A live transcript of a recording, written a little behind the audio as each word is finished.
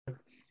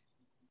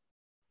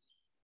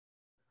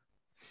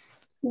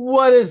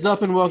What is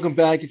up, and welcome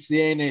back. It's the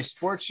ANA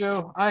Sports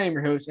Show. I am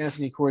your host,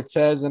 Anthony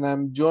Cortez, and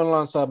I'm joined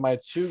alongside my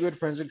two good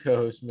friends and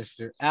co-hosts,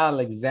 Mr.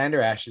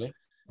 Alexander Ashley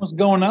What's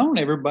going on,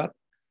 everybody?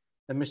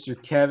 and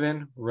Mr.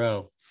 Kevin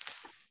Rowe.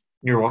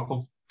 You're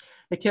welcome.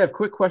 Hey, Kev,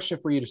 quick question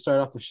for you to start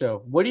off the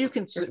show. What do you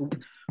consider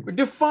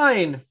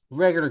define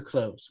regular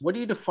clothes? What do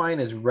you define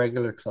as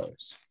regular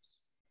clothes?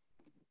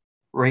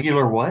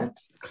 Regular what?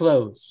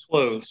 Clothes,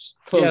 Clothes.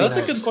 Yeah, clothing, that's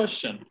a good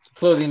question.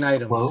 clothing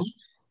items. Clothes?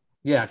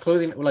 Yeah,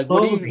 clothing. Like,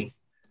 what do you Clothing.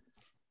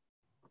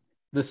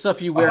 the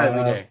stuff you wear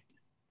every day?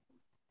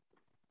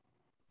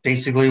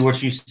 Basically,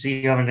 what you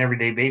see on an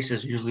everyday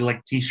basis, usually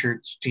like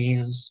t-shirts,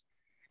 jeans.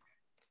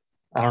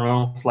 I don't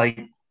know, like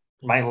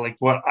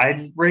what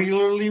I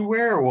regularly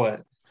wear or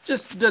what?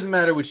 Just doesn't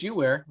matter what you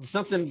wear.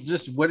 Something.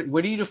 Just what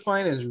do you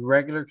define as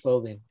regular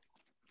clothing?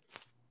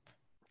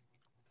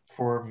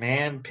 For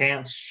man,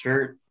 pants,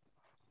 shirt,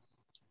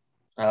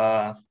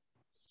 uh,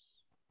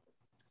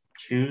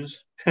 shoes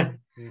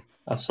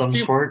of some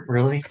sort,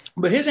 really.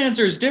 But his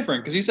answer is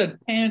different because he said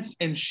pants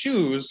and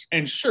shoes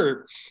and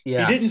shirt.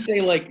 Yeah, He didn't say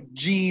like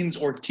jeans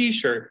or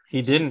t-shirt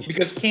he didn't.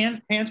 because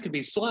pants could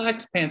be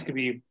slacks, pants could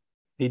be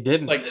He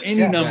didn't. like any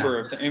Yeah. number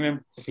of things. I mean,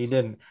 He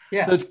didn't.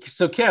 Yeah.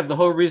 So Kev, the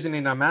whole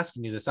reasoning I'm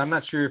asking you this, I'm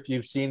not sure if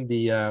you've seen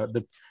or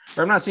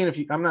I'm not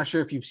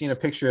sure if you've seen a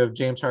picture of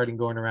James Harden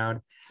going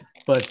around,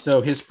 but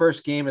so his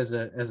first game as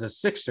a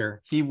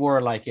Sixer, he wore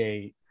like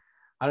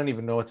I don't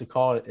even know what to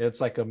call it. It's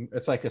like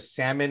a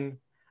salmon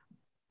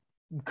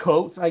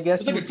coat, I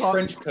guess it's you like a would call it.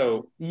 trench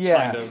coat.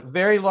 Yeah, kind of.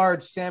 very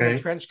large salmon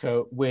Okay. trench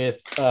coat with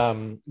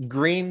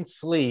green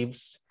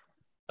sleeves.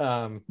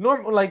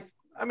 Normal, like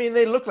I mean,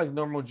 they look like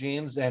normal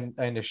jeans and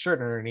a shirt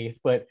underneath,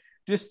 but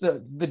just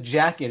the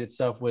jacket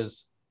itself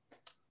was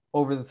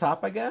over the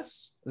top, I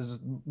guess is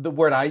the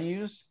word I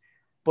use.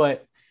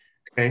 But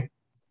Okay.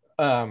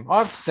 I'll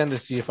have to send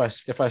this to you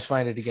if I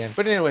find it again.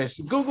 But anyways,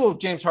 Google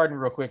James Harden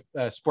real quick,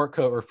 sport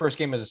coat or first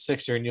game as a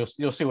Sixer, and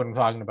you'll see what I'm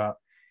talking about.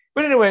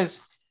 But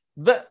anyways,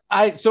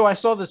 I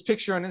saw this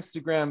picture on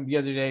Instagram the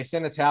other day,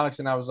 sent it to Alex,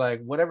 and I was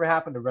like, whatever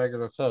happened to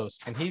regular clothes?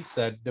 And he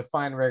said,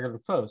 define regular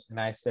clothes, and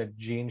I said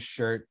jeans,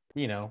 shirt,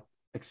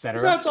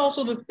 etc. That's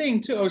also the thing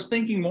too. I was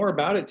thinking more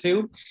about it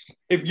too.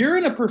 If you're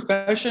in a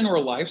profession or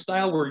a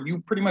lifestyle where you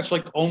pretty much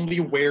like only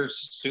wear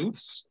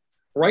suits,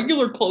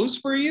 regular clothes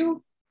for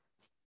you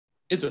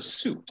is a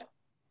suit.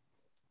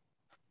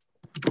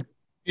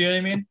 You know what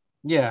I mean?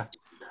 Yeah.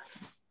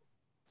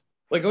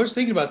 Like I was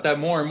thinking about that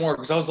more and more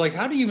because I was like,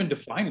 how do you even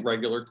define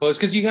regular clothes?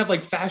 Because you have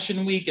like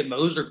Fashion Week and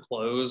those are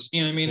clothes.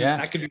 You know what I mean? Yeah.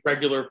 That could be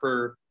regular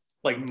for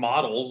like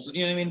models.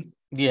 You know what I mean?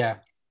 Yeah.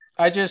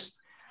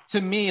 To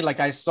me, like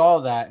I saw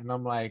that and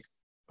I'm like,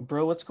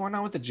 bro, what's going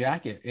on with the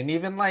jacket? And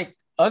even like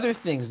other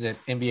things that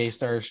NBA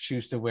stars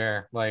choose to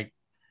wear, like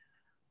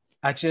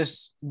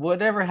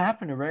whatever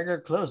happened to regular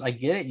clothes? I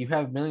get it. You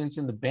have millions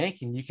in the bank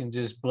and you can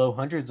just blow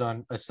hundreds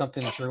on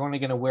something that you're only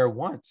going to wear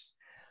once.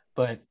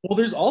 But Well,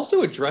 there's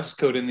also a dress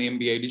code in the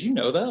NBA. Did you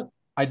know that?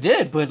 I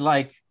did, but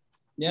like,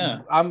 Yeah.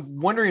 I'm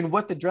wondering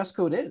what the dress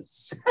code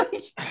is.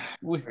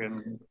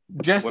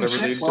 Dress Whatever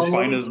they Well,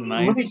 define as let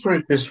me nice. put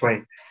it this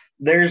way.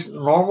 There's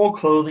normal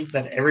clothing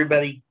that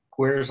everybody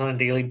wears on a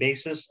daily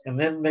basis, and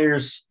then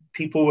there's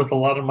people with a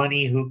lot of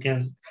money who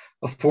can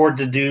afford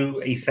to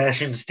do a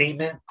fashion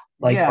statement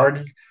like Yeah.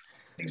 Harden.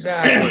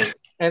 Exactly.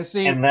 and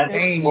see, And that's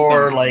Saying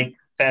more something. like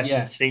fashion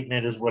Yeah.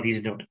 statement is what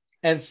he's doing.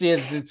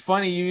 it's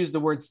funny you use the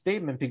word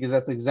statement because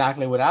that's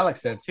exactly what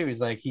Alex said too. He's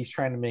like he's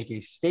trying to make a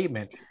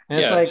statement, and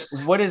it's Yeah.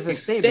 like, what is a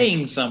He's statement?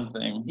 saying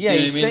something. Yeah,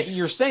 You know what I mean?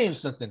 you're saying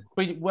something,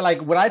 but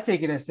like what I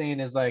take it as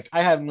saying is like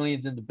I have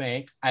millions in the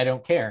bank. I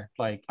don't care.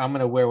 Like I'm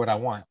gonna wear what I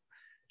want.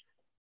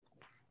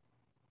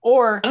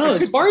 Or I don't know.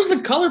 As far as the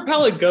color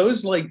palette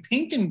goes, like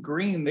pink and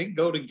green, they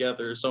go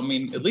together. So I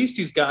mean, at least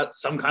he's got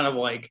some kind of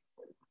like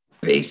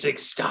basic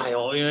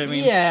style. You know what I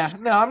mean? yeah,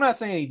 no, I'm not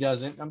saying he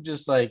doesn't. I'm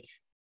just like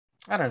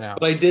I don't know.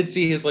 But I did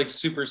see his like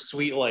super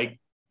sweet like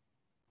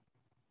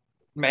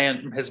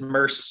man, his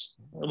merce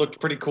looked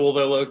pretty cool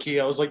though, low key.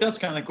 I was like, that's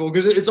kind of cool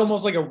because it's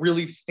almost like a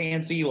really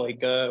fancy like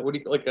what do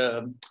you like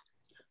a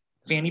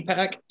fanny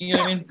pack? You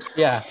know what I mean?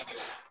 Yeah.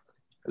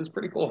 It was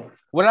pretty cool.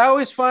 What I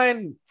always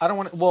find, I don't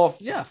want to, well,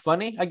 yeah,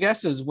 funny, I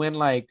guess, is when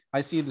like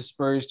I see the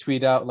Spurs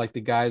tweet out like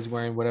the guys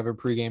wearing whatever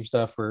pregame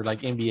stuff or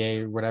like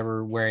NBA or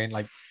whatever, wearing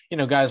like,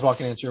 guys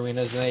walking into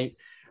arenas and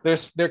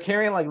they're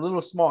carrying like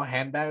little small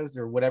handbags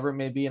or whatever it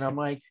may be. And I'm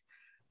like,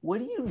 what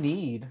do you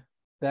need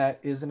that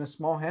isn't a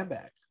small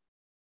handbag?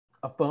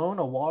 A phone,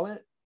 a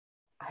wallet,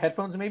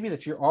 headphones, maybe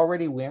that you're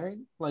already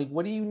wearing? Like,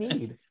 what do you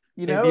need?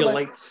 Maybe a like,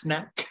 light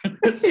snack.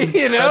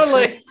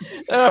 like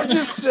I'm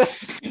just,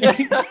 I'm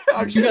you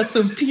got just,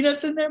 some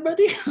peanuts in there,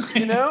 buddy.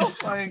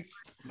 like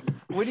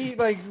what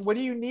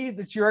do you need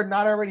that you're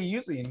not already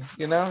using?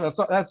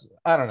 That's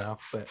I don't know.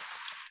 But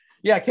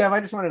yeah, Kev, I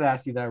just wanted to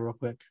ask you that real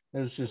quick. It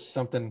was just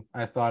something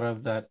I thought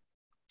of that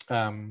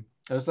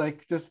it was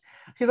like just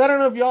because I don't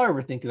know if y'all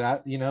ever think of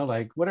that,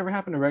 like whatever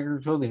happened to regular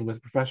clothing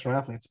with professional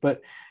athletes.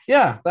 But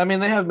yeah, I mean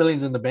they have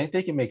millions in the bank.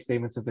 They can make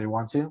statements if they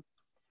want to.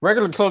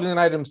 Regular clothing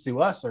items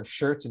to us are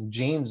shirts and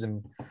jeans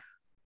and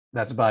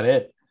That's about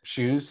it.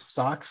 Shoes,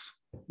 socks,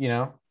 you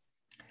know.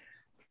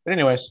 But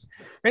anyways,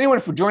 anyone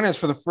for joining us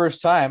for the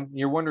first time,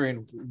 you're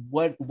wondering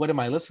what am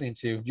I listening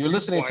to? You're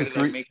listening to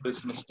I make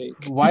this mistake?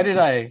 Why did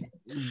I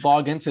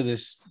log into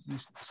this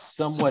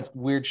somewhat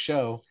weird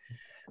show?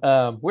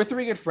 We're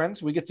three good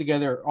friends. We get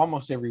together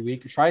almost every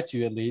week, or try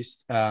to at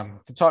least,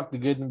 to talk the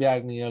good and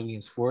bad and the ugly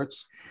in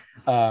sports.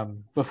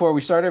 Before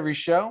we start every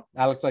show,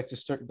 Alex likes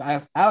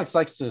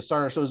to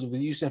start our shows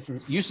with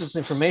useless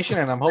information,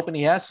 and I'm hoping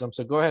he has some.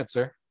 So go ahead,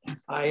 sir.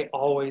 I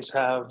always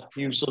have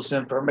useless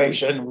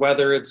information,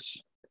 whether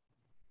it's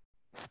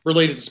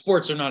related to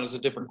sports or not is a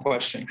different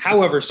question.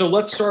 However, so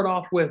let's start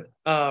off with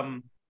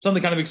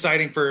something kind of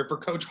exciting for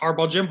Coach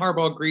Harbaugh. Jim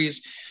Harbaugh agrees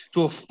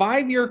to a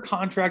 5-year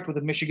contract with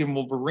the Michigan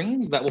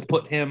Wolverines that will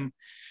put him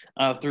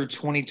through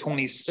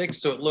 2026.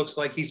 So it looks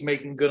like he's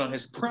making good on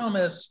his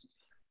promise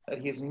that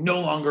he is no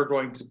longer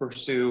going to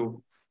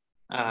pursue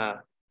the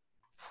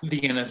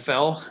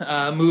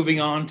NFL.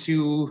 Moving on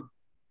to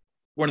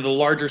one of the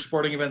larger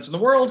sporting events in the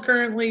world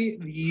currently,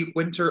 the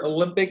Winter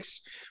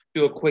Olympics.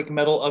 Do a quick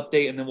medal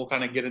update, and then we'll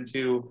kind of get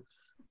into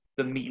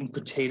the meat and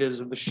potatoes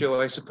of the show,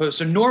 I suppose.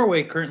 So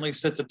Norway currently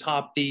sits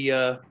atop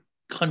the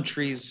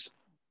country's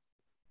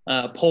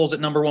polls at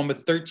number 1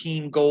 with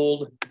 13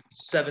 gold,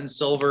 7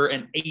 silver,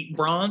 and 8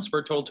 bronze for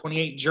a total of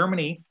 28.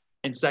 Germany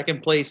in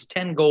second place,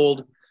 10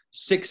 gold,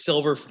 6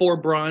 silver, 4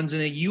 bronze,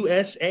 and the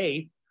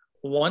USA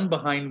one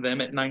behind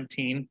them at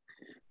 19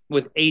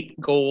 with 8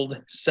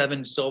 gold,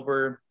 7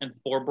 silver, and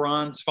 4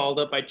 bronze, followed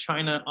up by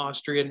China,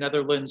 Austria,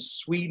 Netherlands,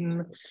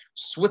 Sweden,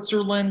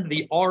 Switzerland,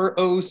 the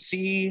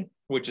ROC,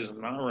 which is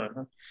not right,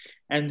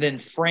 and then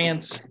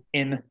France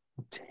in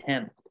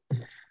 10th.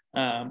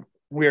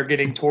 We are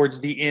getting towards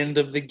the end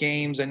of the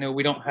games. I know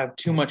we don't have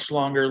too much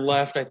longer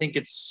left. I think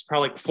it's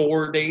probably like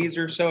 4 days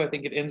or so. I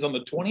think it ends on the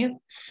 20th.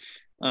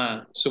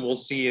 So we'll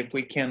see if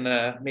we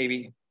can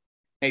maybe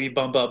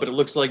bump up, but it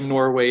looks like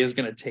Norway is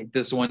going to take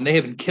this one. They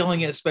have been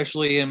killing it,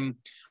 especially in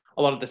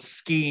a lot of the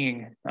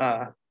skiing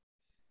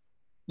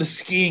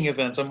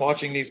events. I'm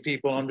watching these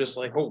people. I'm just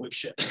like, holy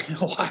shit,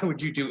 why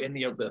would you do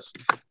any of this?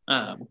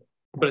 But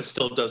it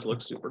still does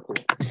look super cool.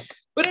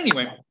 But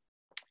anyway,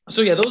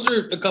 so yeah, those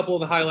are a couple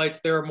of the highlights.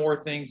 There are more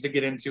things to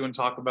get into and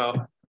talk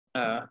about.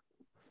 So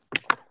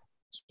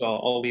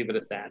I'll leave it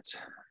at that.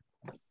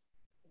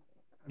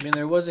 I mean,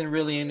 there wasn't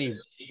really any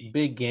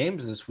big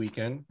games this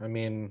weekend. I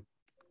mean,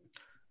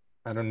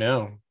 I don't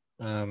know.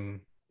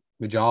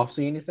 Did y'all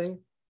see anything?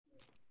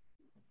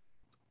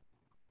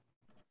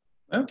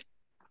 No.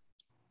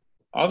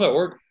 How's that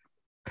work?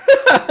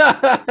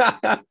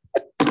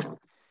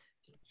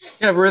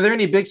 Yeah, were there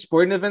any big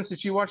sporting events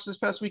that you watched this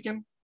past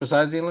weekend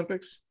besides the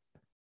Olympics?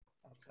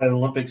 At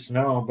Olympics,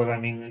 no, but I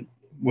mean,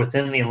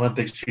 within the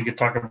Olympics, you could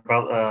talk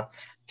about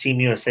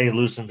Team USA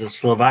losing to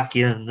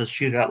Slovakia in the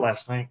shootout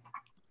last night.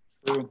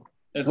 True.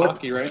 And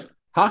hockey, right?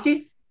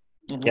 Hockey?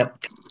 Mm-hmm.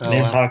 Yep.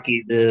 Men's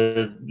hockey,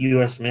 the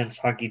U.S. men's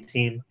hockey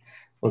team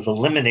was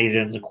eliminated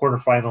in the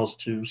quarterfinals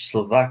to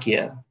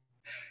Slovakia.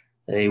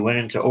 They went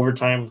into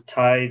overtime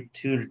tied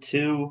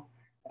 2-2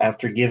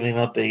 after giving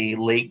up a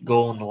late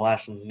goal in the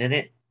last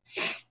minute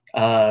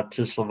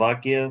to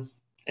Slovakia,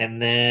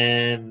 and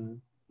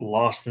then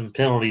lost in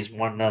penalties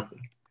 1-0.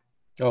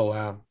 Oh,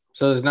 wow.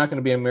 So there's not going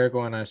to be a Miracle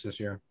on Ice this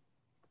year?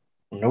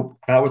 Nope,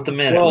 not with the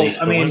men at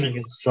least. The women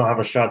can still have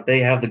a shot. They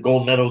have the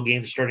gold medal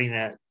game starting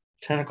at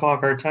 10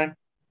 o'clock our time.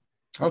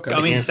 Okay.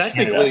 I mean,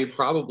 technically,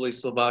 probably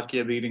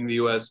Slovakia beating the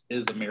U.S.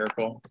 is a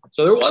miracle.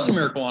 So there was a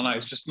Miracle on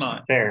Ice, just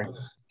not fair,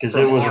 because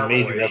it was a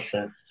major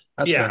upset.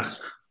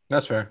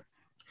 That's fair.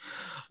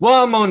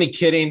 Well, I'm only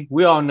kidding.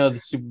 We all know the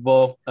Super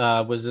Bowl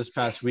was this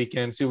past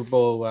weekend. Super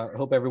Bowl. I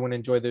hope everyone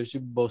enjoyed their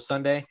Super Bowl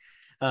Sunday.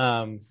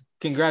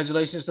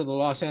 Congratulations to the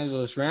Los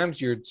Angeles Rams,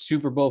 your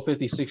Super Bowl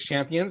 56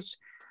 champions.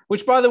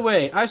 Which, by the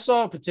way, I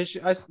saw a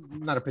petition.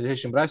 Not a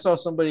petition, but I saw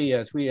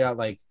somebody tweet out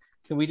like,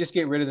 "Can we just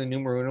get rid of the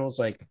numerals?"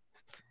 Like,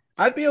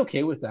 I'd be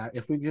okay with that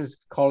if we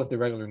just call it the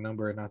regular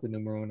number and not the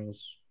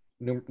numerals.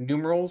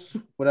 Numerals,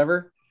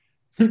 whatever.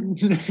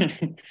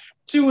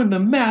 Doing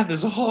the math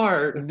is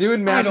hard.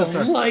 Doing math I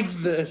don't like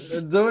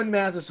this. Doing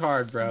math is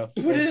hard, bro.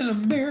 Put in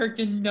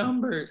American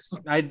numbers.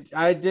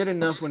 I did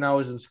enough when I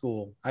was in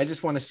school. I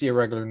just want to see a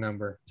regular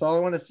number. That's all I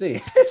want to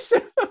see.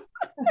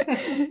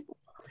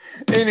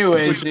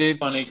 Anyways, which is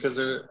funny because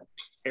they're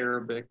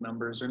Arabic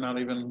numbers. They're not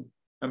even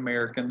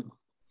American.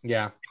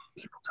 Yeah.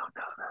 People don't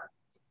know that.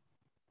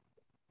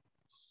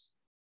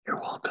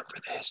 You're welcome for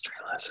the history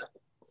lesson.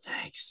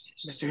 Thanks,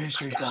 Mr.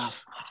 History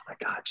Buff. I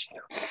got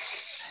you.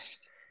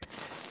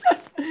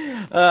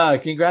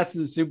 Congrats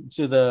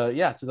to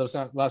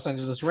the Los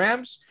Angeles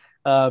Rams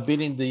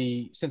beating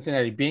the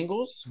Cincinnati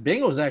Bengals.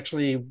 Bengals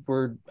actually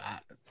were,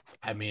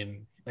 I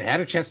mean, they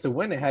had a chance to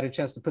win. They had a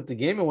chance to put the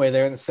game away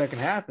there in the second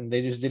half, and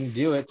they just didn't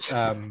do it.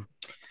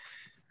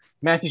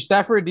 Matthew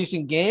Stafford,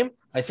 decent game.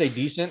 I say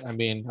decent. I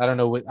mean, I don't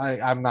know what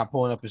I'm not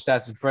pulling up his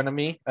stats in front of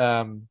me.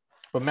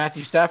 But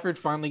Matthew Stafford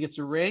finally gets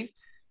a ring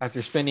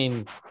after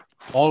spending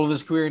all of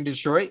his career in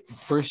Detroit.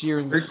 First year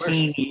in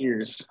 13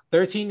 years.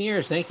 13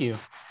 years. Thank you.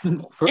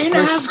 In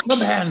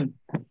Azkaban,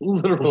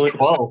 literally. It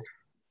was 12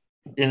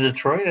 in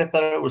Detroit. I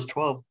thought it was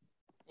 12.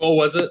 Well,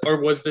 was it,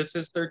 or was this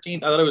his 13th?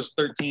 I thought it was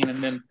 13,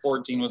 and then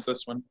 14 was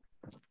this one.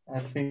 I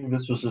think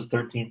this was his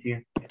 13th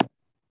year.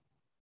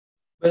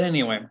 But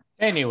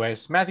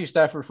anyways, Matthew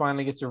Stafford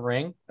finally gets a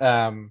ring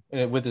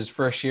with his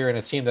first year in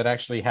a team that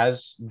actually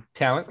has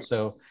talent.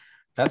 So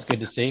that's good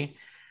to see.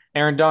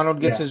 Aaron Donald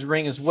gets his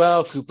ring as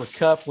well. Cooper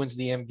Kupp wins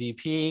the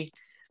MVP.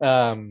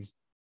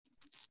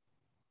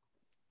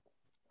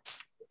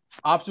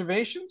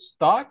 Observations,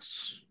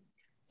 thoughts?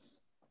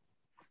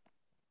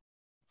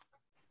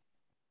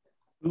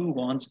 Who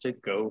wants to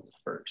go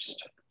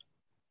first?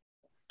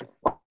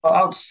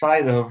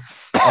 Outside of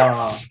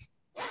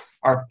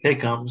our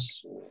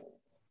pick'ems,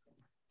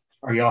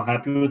 are y'all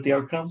happy with the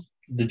outcome?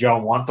 Did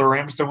y'all want the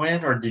Rams to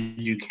win, or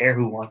did you care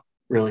who won?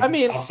 Really? I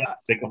mean,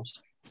 pick'ems.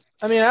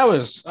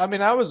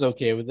 I was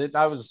okay with it.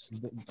 I was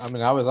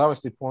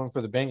obviously pulling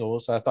for the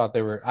Bengals.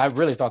 I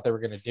really thought they were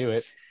going to do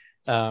it.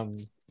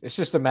 It's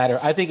just a matter.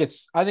 I think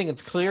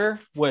it's clear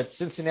what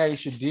Cincinnati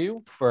should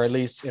do, or at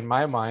least in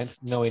my mind,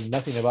 knowing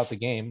nothing about the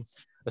game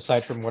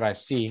aside from what I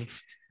see.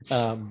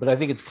 But I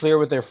think it's clear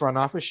what their front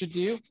office should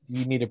do.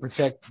 You need to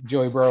protect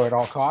Joey Burrow at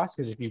all costs,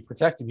 because if you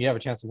protect him, you have a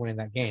chance of winning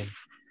that game.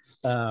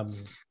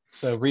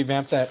 So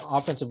revamp that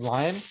offensive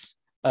line.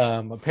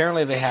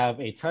 Apparently they have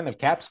a ton of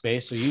cap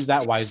space, so use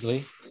that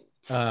wisely.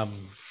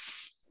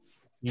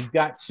 You've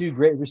got two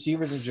great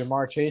receivers in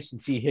Jamar Chase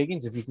and T.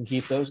 Higgins, if you can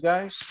keep those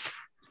guys.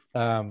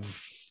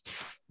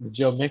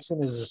 Joe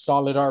Mixon is a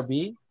solid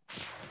RB.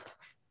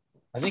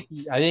 I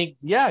think,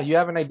 yeah, you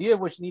have an idea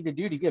of what you need to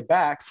do to get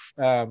back.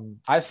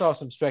 I saw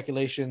some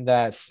speculation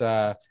that,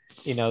 they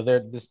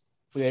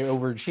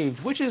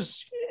overachieved, which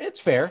it's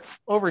fair.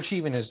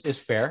 Overachieving is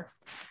fair.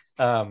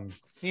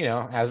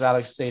 As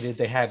Alex stated,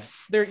 they had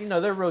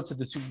their road to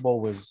the Super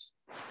Bowl was,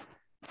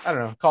 I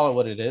don't know, call it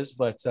what it is,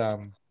 but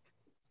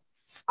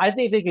I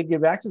think they could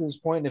get back to this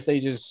point if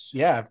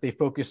they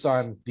focus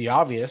on the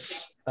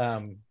obvious.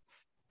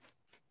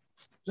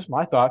 Just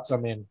my thoughts. I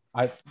mean,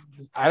 I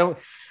don't.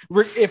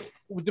 If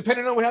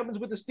depending on what happens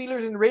with the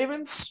Steelers and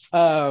Ravens,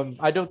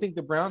 I don't think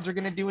the Browns are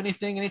going to do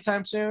anything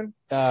anytime soon.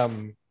 But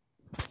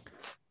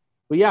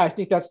yeah, I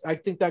think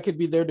that could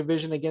be their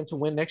division again to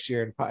win next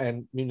year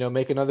and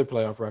make another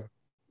playoff run.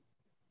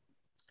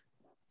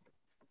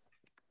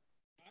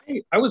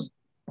 I was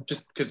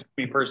just because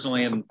me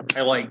personally, and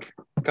I like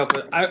a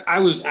couple. I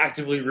was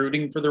actively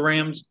rooting for the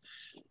Rams.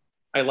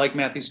 I like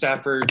Matthew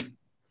Stafford.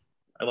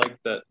 I like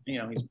that,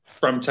 he's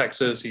from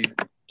Texas. He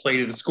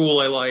played at a school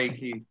I like.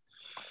 He,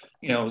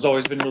 has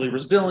always been really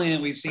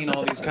resilient. We've seen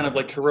all these kind of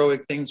like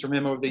heroic things from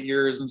him over the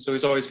years. And so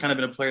he's always kind of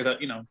been a player that,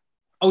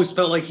 always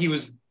felt like he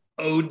was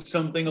owed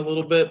something a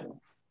little bit.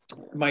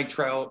 Mike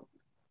Trout,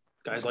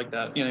 guys like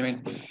that, you know what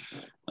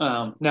I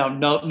mean?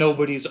 Now,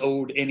 nobody's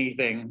owed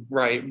anything,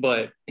 right?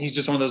 But he's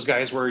just one of those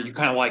guys where you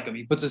kind of like him.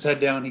 He puts his head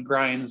down, he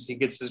grinds, he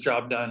gets his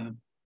job done.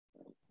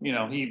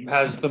 He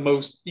has the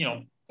most,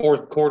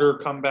 fourth quarter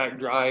comeback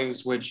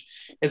drives, which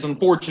is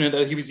unfortunate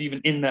that he was even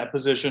in that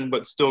position,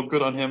 but still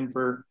good on him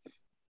for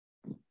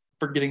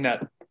getting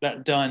that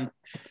done.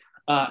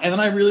 And then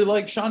I really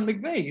like Sean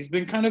McVay. He's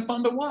been kind of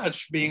fun to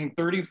watch, being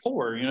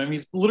 34.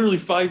 He's literally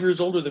 5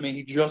 years older than me.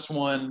 He just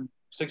won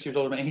 6 years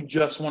older than me. He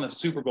just won a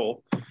Super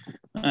Bowl.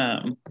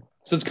 So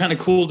it's kind of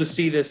cool to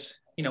see this,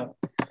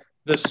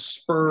 the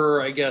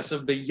spur, I guess,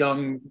 of the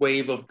young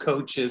wave of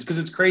coaches, because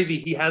it's crazy.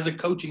 He has a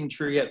coaching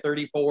tree at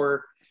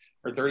 34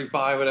 or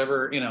 35,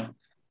 whatever,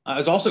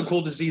 It's also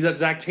cool to see that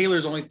Zach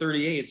Taylor's only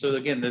 38. So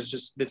again, there's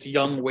just this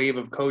young wave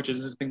of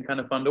coaches. It's been kind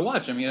of fun to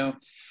watch him,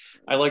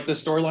 I like the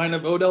storyline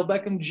of Odell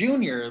Beckham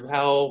Jr.,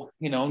 how,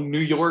 New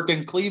York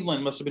and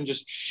Cleveland must have been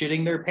just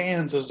shitting their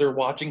pants as they're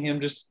watching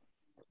him just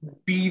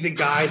be the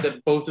guy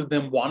that both of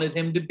them wanted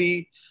him to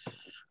be,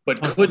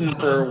 but couldn't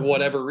for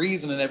whatever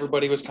reason. And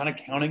everybody was kind of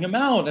counting him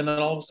out. And then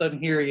all of a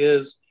sudden here he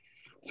is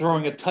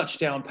throwing a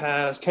touchdown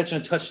pass, catching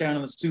a touchdown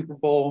in the Super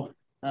Bowl.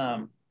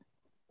 And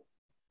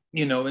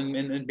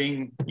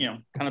being,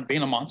 kind of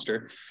being a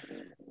monster.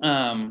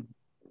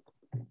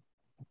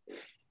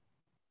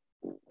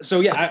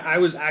 So yeah, I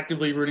was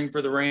actively rooting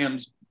for the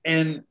Rams,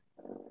 and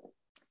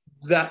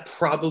that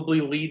probably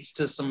leads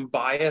to some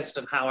bias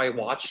in how I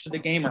watched the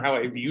game or how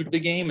I viewed the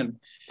game. And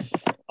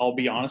I'll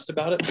be honest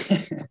about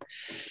it.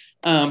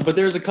 But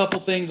there's a couple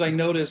things I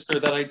noticed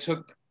or that I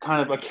took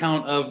kind of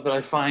account of that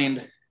I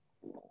find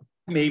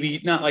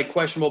maybe not like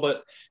questionable, but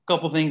a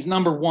couple things.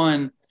 Number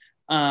one,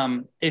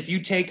 if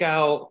you take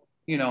out,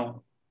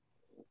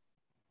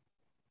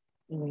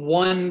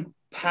 one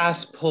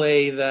pass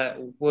play that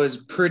was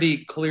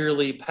pretty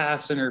clearly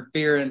pass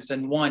interference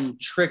and one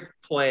trick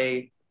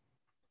play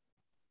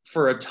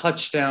for a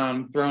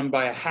touchdown thrown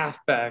by a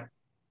halfback,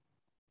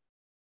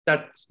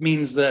 that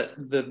means that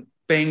the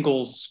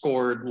Bengals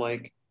scored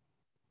like,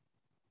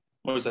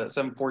 what was that,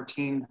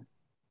 7-14?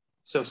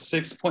 So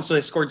 6 points. So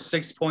they scored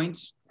 6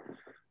 points.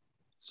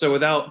 So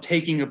without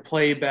taking a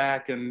play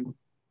back and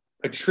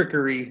a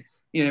trickery,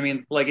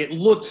 like it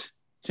looked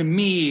to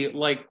me,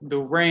 like the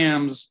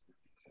Rams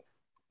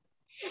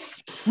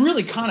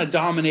really kind of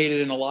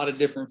dominated in a lot of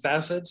different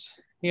facets.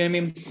 You know what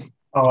I mean?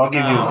 Oh, I'll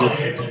give you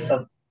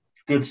a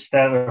good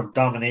stat of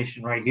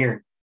domination right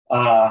here.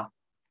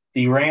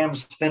 The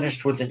Rams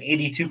finished with an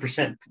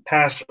 82%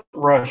 pass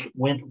rush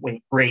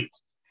win rate.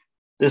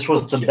 This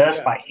was the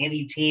best by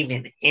any team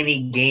in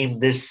any game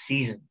this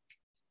season.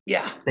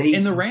 Yeah,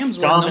 and the Rams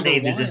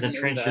dominated were in the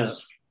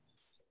trenches.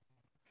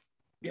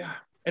 Yeah,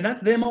 and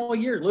that's them all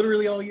year,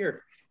 literally all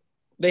year.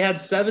 They had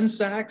 7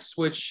 sacks,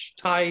 which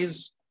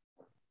ties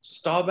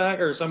Staubach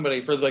or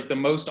somebody for like the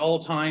most all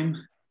time.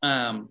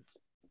 The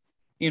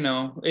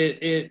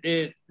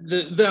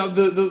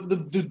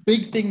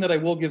big thing that I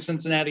will give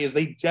Cincinnati is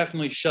they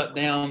definitely shut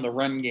down the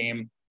run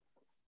game.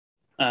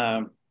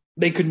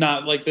 They could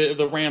not, like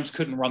the Rams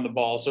couldn't run the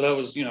ball, so that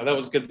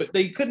was good, but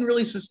they couldn't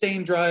really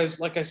sustain drives.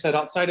 Like I said,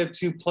 outside of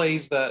 2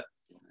 plays that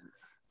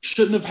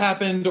shouldn't have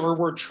happened or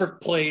were trick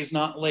plays,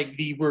 not like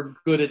we're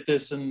good at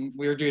this and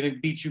we're going to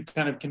beat you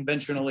kind of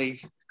conventionally,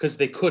 because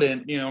they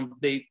couldn't,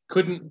 they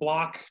couldn't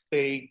block.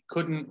 They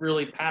couldn't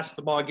really pass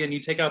the ball. Again, you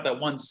take out that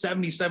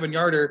 177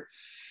 yarder,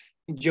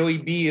 Joey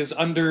B is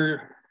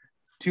under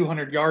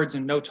 200 yards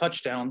and no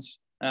touchdowns.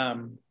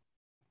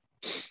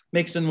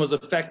 Mixon was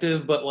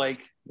effective, but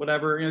like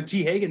whatever,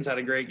 T Higgins had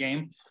a great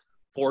game,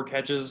 4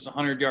 catches,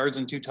 100 yards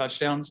and 2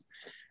 touchdowns.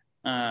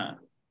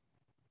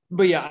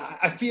 But yeah,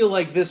 I feel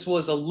like this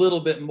was a little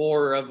bit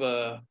more of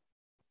a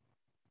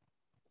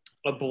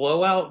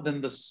blowout than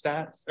the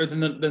stats or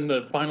than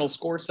the final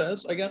score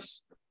says, I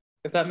guess,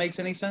 if that makes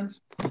any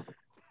sense.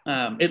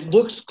 It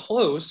looks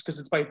close because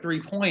it's by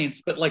 3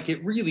 points, but like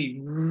it really,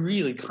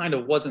 really kind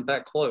of wasn't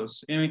that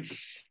close. And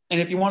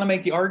if you want to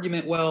make the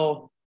argument,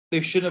 well, they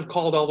shouldn't have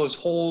called all those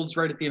holds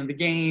right at the end of the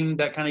game,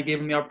 that kind of gave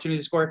them the opportunity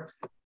to score.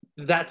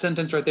 That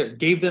sentence right there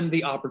gave them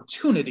the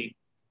opportunity.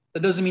 That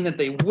doesn't mean that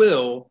they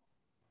will.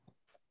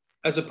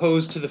 As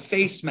opposed to the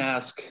face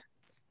mask,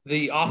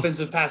 the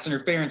offensive pass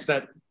interference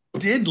that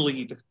did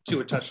lead to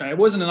a touchdown. It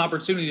wasn't an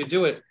opportunity to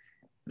do it.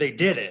 They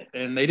did it,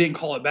 and they didn't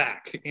call it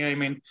back. You know what I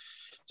mean?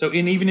 So,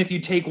 and even if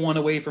you take one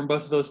away from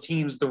both of those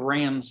teams, the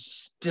Rams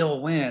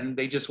still win.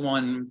 They just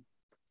won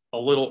a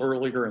little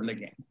earlier in the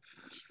game.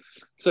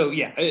 So,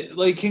 yeah,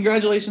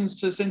 congratulations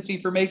to Cincy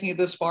for making it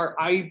this far.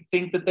 I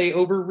think that they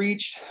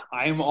overreached.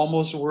 I'm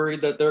almost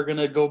worried that they're going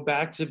to go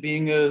back to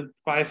being a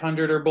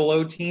 500 or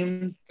below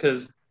team,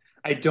 because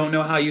I don't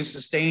know how you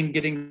sustain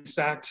getting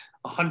sacked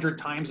 100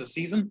 times a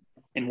season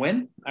and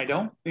win. I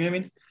don't. You know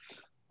what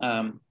I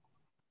mean?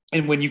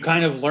 And when you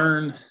kind of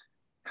learn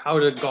how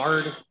to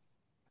guard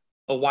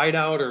a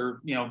wideout,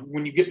 or,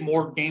 when you get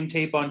more game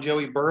tape on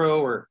Joey Burrow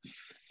or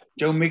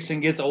Joe Mixon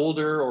gets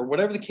older or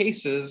whatever the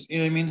case is, you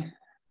know what I mean?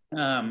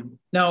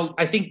 Now,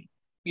 I think,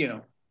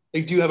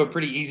 they do have a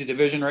pretty easy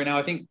division right now.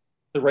 I think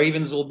the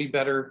Ravens will be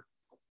better.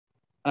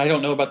 I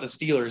don't know about the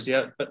Steelers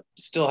yet, but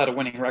still had a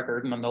winning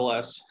record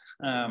nonetheless.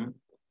 But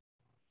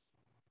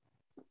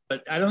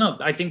I don't know.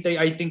 I think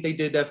they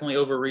did definitely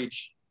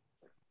overreach.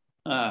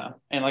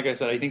 And like I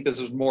said, I think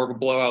this was more of a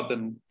blowout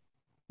than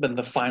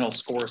the final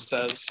score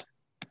says.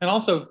 And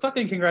also,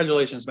 fucking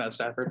congratulations, Matt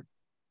Stafford.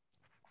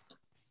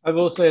 I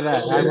will say that.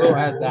 I will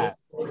add that.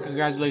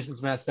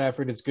 Congratulations, Matt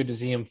Stafford. It's good to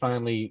see him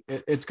finally.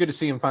 It's good to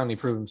see him finally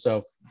prove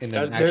himself in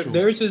an actual.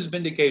 There's his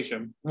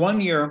vindication. 1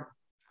 year,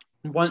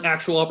 1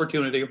 actual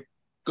opportunity.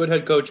 Good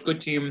head coach, good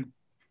team,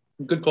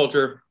 good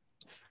culture,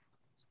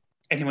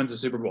 and he wins the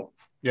Super Bowl.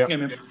 Yeah.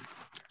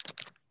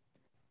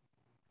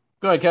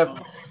 Go ahead,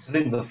 Kev. I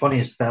think the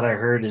funniest stat I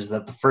heard is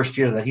that the first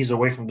year that he's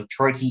away from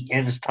Detroit, he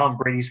ends Tom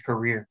Brady's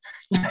career.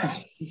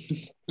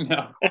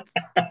 No.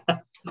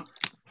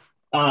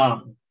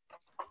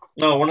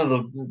 No, one of the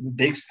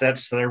big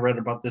stats that I read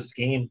about this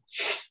game,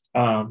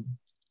 or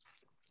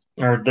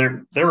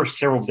there were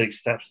several big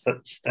stats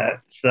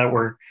that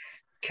were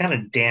kind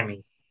of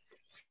damning.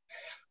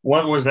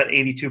 One was that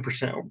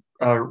 82%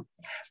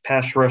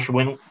 pass rush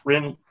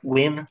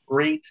win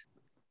rate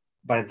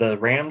by the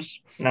Rams.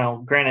 Now,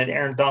 granted,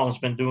 Aaron Donald's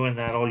been doing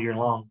that all year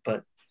long,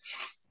 but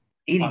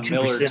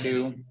 82%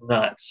 is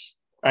nuts.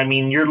 I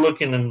mean, you're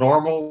looking at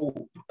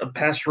normal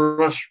pass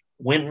rush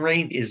win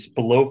rate is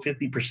below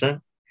 50%,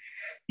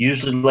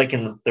 usually like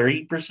in the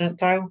 30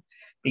 percentile,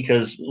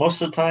 because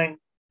most of the time,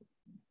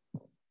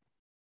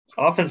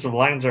 offensive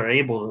lines are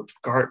able to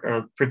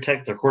guard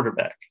protect their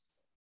quarterback.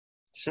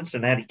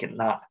 Cincinnati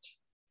cannot.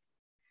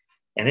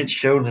 And it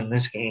showed in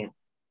this game.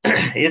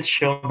 It's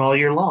shown all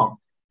year long.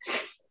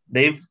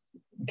 They've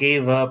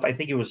gave up, I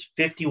think it was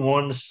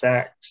 51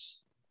 sacks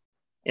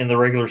in the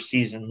regular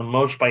season, the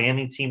most by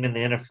any team in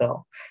the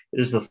NFL. It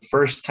is the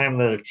first time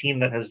that a team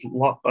that has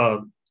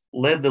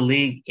led the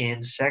league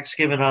in sacks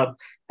given up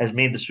has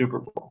made the Super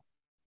Bowl.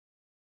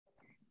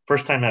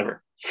 First time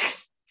ever.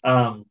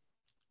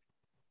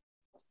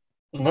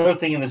 Another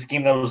thing in this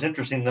game that was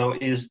interesting, though,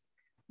 is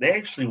they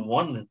actually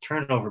won the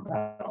turnover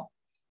battle,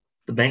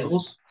 the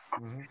Bengals,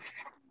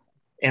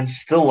 and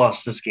still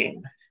lost this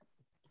game.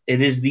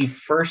 It is the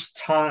first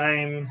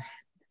time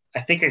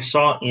I think I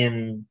saw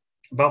in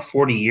about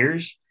 40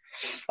 years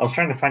I was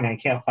trying to find it. I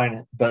can't find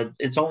it, but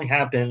it's only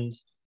happened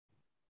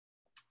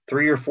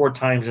 3 or 4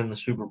 times in the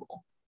Super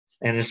Bowl,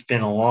 and it's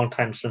been a long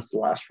time since the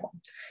last one.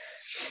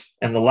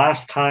 And the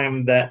last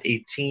time that a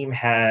team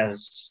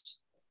has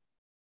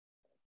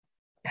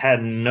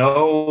had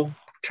no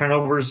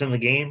turnovers in the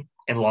game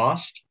and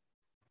lost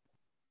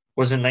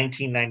was in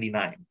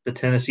 1999, the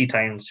Tennessee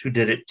Titans, who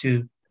did it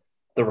to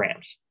the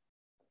Rams.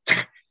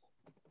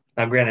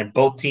 Now, granted,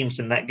 both teams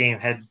in that game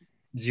had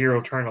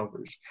 0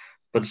 turnovers,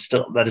 but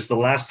still, that is the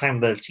last time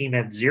that a team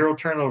had 0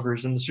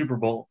 turnovers in the Super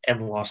Bowl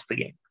and lost the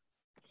game.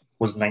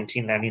 Was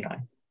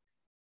 1999.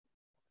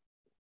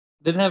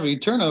 Didn't have any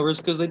turnovers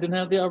because they didn't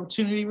have the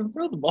opportunity to even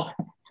throw the ball.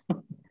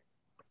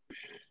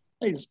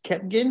 They just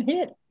kept getting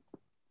hit.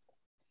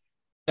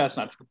 That's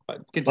not true.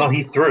 But well,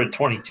 he threw it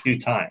 22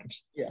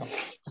 times. Yeah.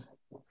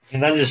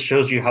 And that just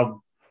shows you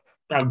how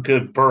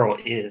good Burrow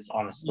is,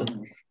 honestly.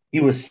 Mm-hmm. He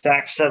was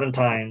sacked 7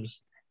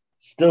 times,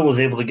 still was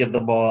able to get the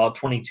ball out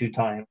 22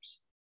 times,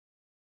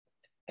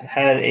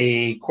 had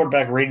a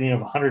quarterback rating of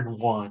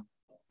 101.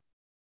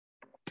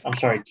 I'm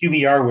sorry,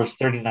 QBR was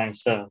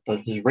 39.7,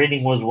 but his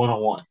rating was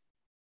 101.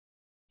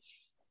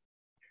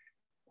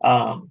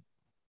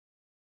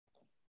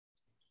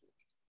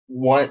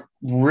 What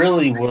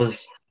really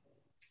was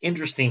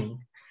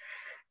interesting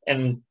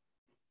and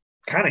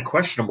kind of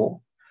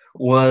questionable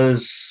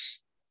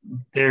was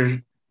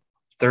their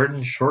 3rd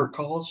and short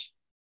calls.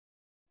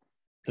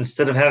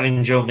 Instead of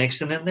having Joe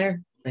Mixon in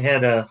there, they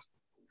had a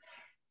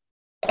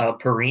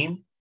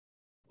Perrine.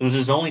 It was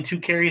his only 2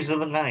 carries of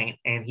the night,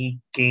 and he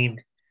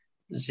gained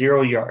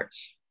 0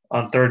 yards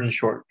on 3rd and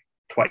short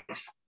twice.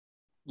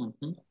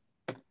 Mm-hmm.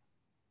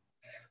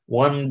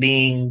 One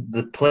being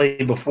the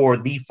play before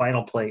the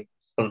final play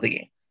of the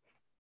game.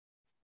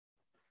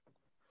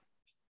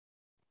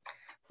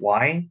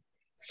 Why?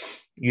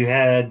 You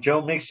had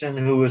Joe Mixon,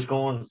 who was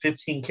going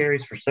 15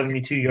 carries for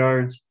 72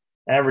 yards,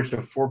 average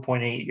of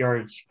 4.8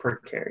 yards per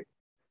carry.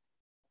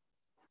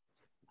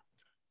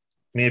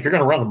 I mean, if you're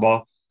going to run the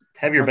ball,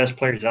 have your best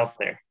players out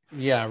there.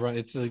 Yeah, right.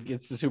 It's the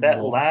Super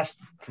Bowl. That last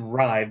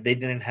drive, they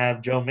didn't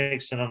have Joe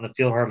Mixon on the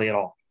field hardly at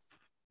all.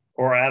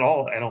 Or at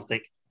all, I don't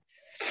think.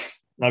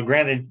 Now,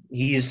 granted,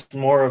 he's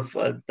more of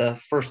the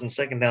first and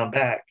second down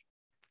back.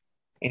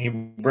 And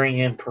you bring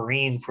in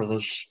Perrine for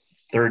those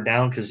 3rd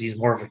down because he's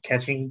more of a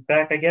catching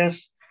back, I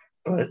guess.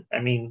 But, I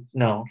mean,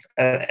 no.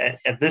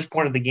 At this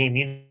point of the game,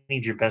 you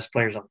need your best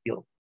players on the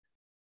field.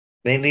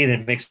 They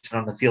needed Mixon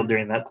on the field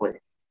during that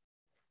play.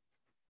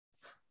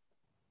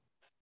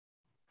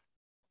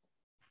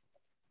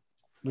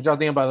 What y'all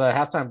think about the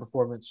halftime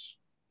performance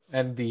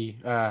and the,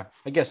 I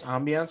guess,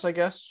 ambiance,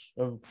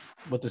 of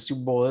what the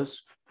Super Bowl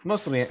is?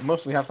 Mostly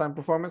halftime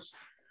performance.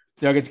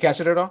 Did y'all get to catch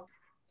it at all?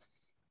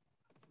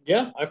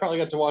 Yeah, I probably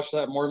got to watch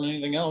that more than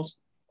anything else.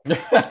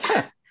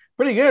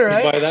 Pretty good,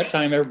 right? By that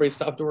time, everybody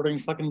stopped ordering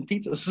fucking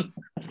pizzas.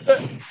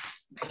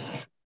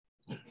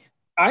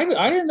 I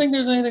didn't think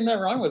there's anything that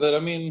wrong with it. I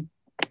mean,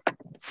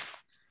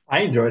 I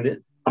enjoyed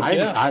it.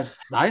 I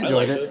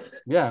enjoyed it.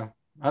 Yeah,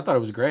 I thought it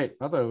was great.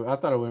 I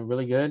thought it went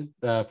really good.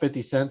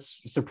 50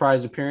 Cent's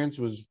surprise appearance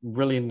was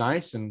really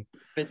nice, and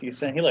 50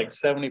 Cent, he like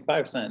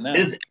 75 cent now.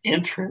 His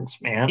entrance,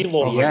 man. He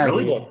looked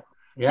really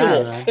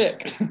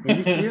thick. Did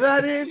you see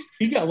that, dude?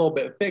 He got a little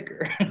bit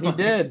thicker. He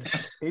did.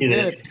 He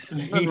did.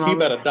 He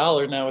about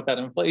 $1 now with that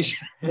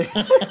inflation.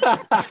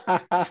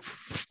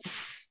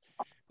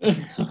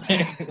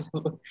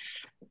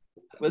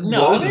 But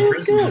no, what was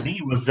impressive to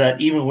me was that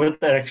even with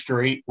that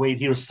extra weight,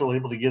 he was still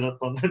able to get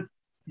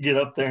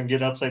up there and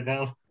get upside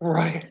down.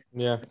 Right.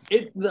 Yeah.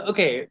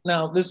 Okay.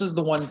 Now this is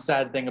the one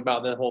sad thing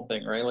about the whole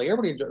thing, right? Like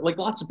everybody enjoyed, like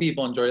lots of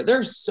people enjoyed it.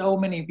 There's so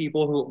many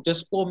people who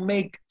just will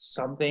make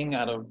something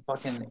out of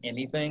fucking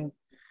anything.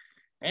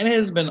 And it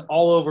has been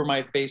all over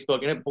my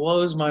Facebook, and it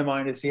blows my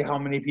mind to see how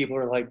many people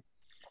are like,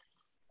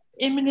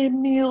 Eminem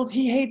kneeled,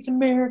 he hates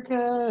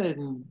America,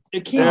 and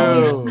it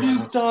can't believe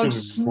Snoop Dogg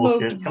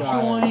smoked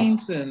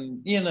joints,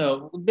 and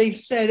they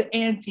said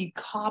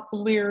anti-cop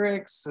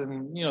lyrics,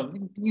 and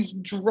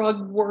used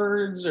drug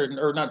words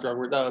or not drug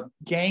words,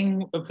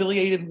 gang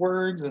affiliated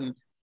words, and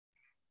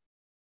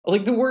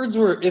like the words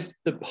were if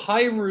the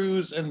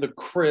Pyrus and the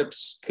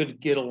Crips could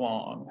get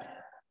along.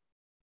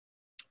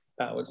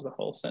 That was the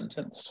whole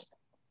sentence.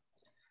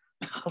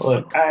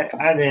 Look, I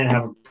didn't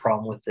have a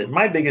problem with it.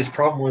 My biggest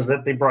problem was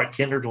that they brought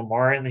Kendrick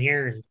Lamar in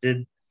here and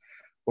did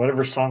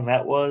whatever song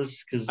that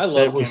was. Because I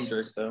love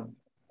Kendrick, though.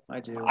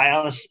 I do.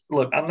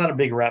 Look, I'm not a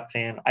big rap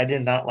fan. I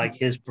did not like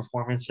his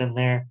performance in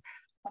there.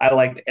 I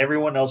liked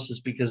everyone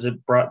else's because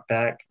it brought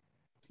back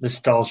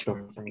nostalgia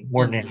for me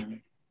more than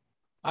anything.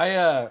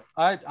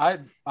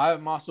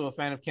 I'm also a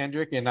fan of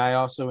Kendrick, and I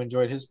also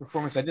enjoyed his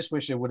performance. I just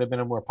wish it would have been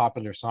a more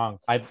popular song.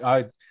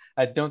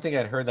 I don't think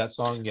I'd heard that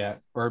song yet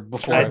or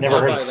before. I'd never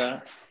heard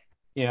that.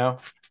 Yeah.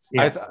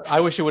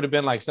 I wish it would have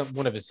been like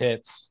one of his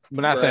hits,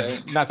 but not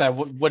that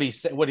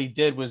what he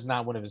did was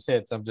not one of his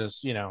hits. I'm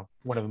just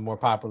one of the more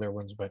popular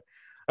ones. But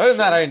other than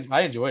that,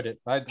 I enjoyed it.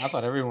 I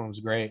thought everyone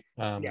was great.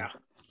 Yeah,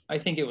 I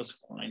think it was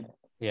fine.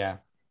 Yeah.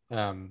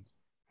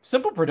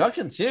 Simple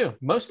production too.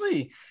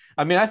 Mostly,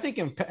 I mean, I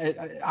think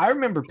I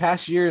remember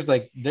past years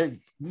like they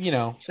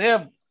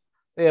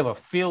have a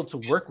field to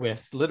work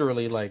with,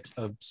 literally like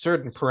a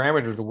certain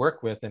parameter to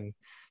work with, and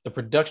the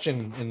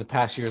production in the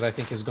past years I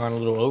think has gone a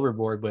little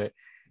overboard. But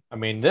I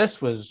mean,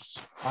 this was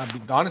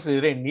honestly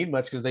they didn't need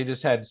much because they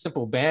just had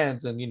simple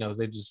bands and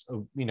they just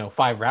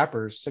 5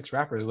 rappers, 6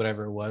 rappers,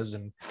 whatever it was,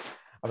 and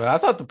I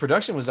thought the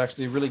production was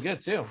actually really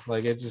good too.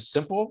 Like it's just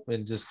simple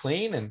and just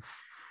clean and.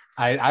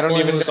 I don't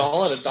even. It was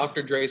all out of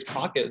Dr. Dre's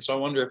pocket, so I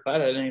wonder if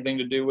that had anything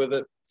to do with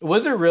it.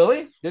 Was it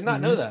really? Did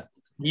not know that.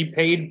 He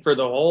paid for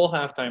the whole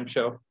halftime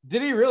show.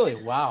 Did he really?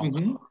 Wow.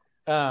 Mm-hmm.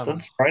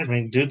 Doesn't surprise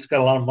me. Dude's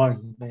got a lot of money,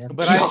 man.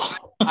 But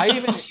I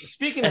even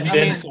speaking of,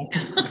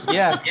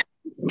 yeah,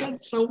 he's got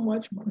so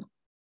much money.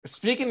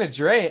 Speaking of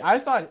Dre, I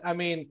thought, I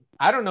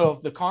don't know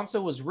if the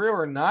console was real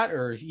or not,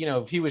 or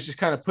if he was just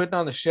kind of putting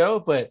on the show,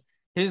 but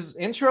his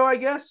intro, I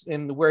guess,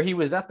 and where he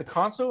was at the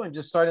console and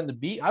just starting the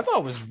beat, I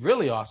thought was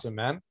really awesome,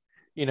 man.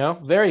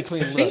 Very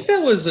clean look. I think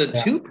that was a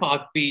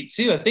Tupac beat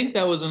too. I think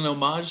that was an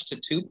homage to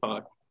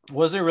Tupac.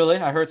 Was it really?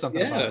 I heard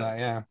something about that.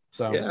 Yeah.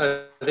 So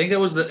yeah, I think it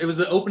was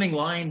the opening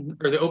line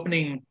or the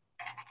opening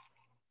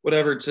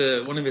whatever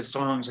to one of his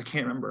songs. I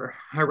can't remember.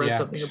 I read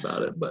something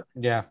about it, but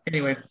yeah.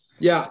 Anyway,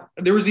 yeah,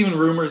 there was even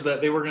rumors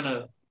that they were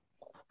gonna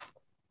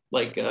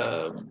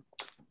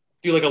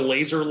do like a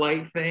laser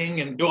light thing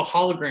and do a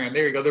hologram.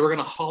 There you go. They were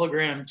gonna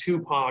hologram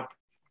Tupac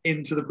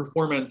into the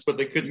performance, but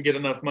they couldn't get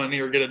enough money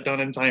or get it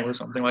done in time or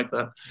something like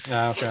that.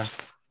 Okay.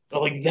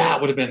 But like that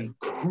would have been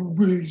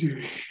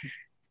crazy.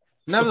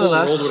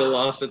 Nevertheless, the world would have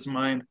lost its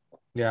mind.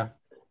 Yeah.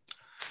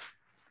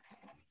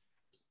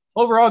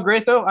 Overall,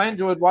 great though. I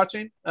enjoyed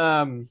watching.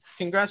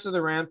 Congrats to the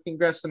Rams.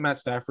 Congrats to Matt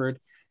Stafford.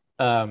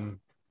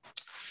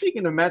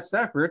 Speaking of Matt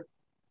Stafford,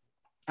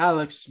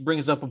 Alex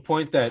brings up a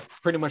point that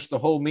pretty much the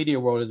whole media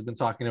world has been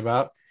talking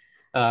about.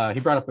 He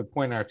brought up a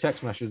point in our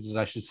text messages,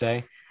 I should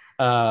say.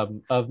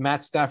 Of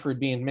Matt Stafford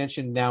being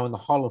mentioned now in the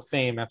Hall of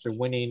Fame after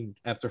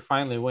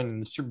finally winning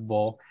the Super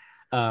Bowl.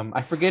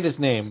 I forget his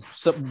name.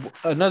 So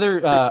another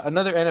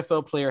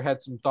NFL player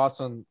had some thoughts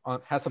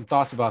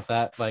about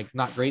that, like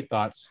not great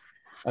thoughts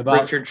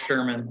about Richard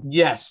Sherman.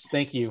 Yes,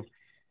 thank you.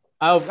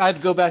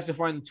 I'd go back to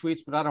find the tweets,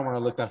 but I don't want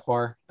to look that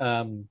far.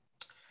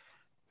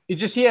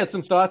 He had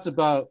some thoughts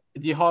about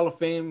the Hall of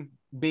Fame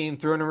being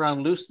thrown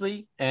around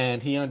loosely,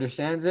 and he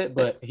understands it,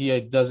 but he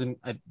doesn't.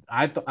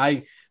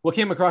 What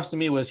came across to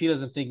me was he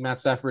doesn't think Matt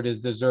Stafford is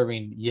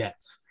deserving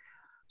yet.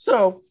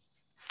 So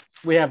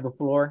we have the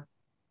floor.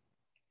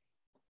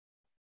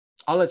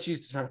 I'll let you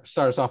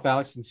start us off,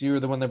 Alex, since you were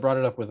the one that brought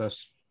it up with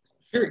us.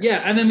 Sure.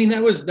 Yeah. And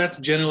that's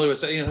generally what,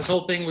 this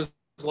whole thing was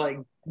like,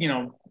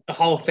 the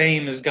Hall of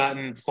Fame has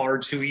gotten far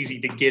too easy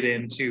to get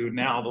into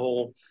now. The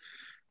whole,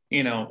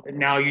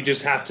 now you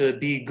just have to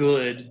be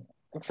good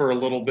for a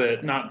little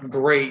bit, not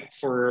great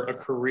for a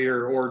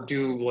career or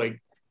do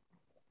like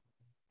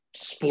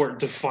sport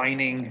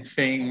defining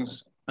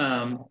things.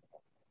 And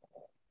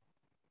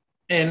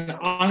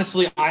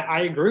honestly,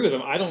 I agree with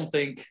him. I don't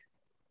think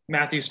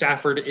Matthew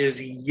Stafford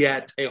is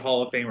yet a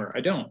Hall of Famer.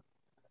 I don't.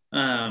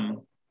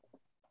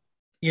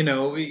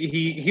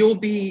 He'll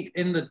be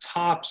in the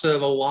tops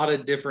of a lot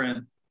of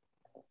different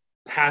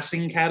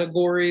passing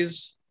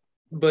categories,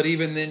 but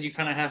even then you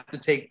kind of have to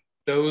take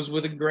those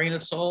with a grain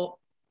of salt,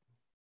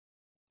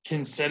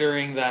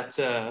 considering that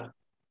the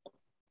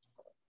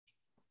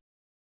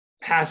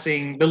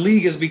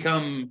league has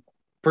become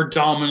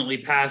predominantly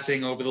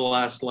passing over the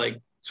last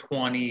like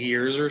 20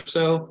 years or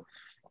so,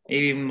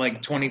 maybe even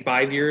like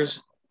 25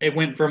 years. It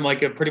went from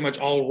like a pretty much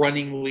all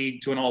running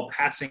league to an all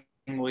passing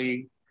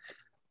league.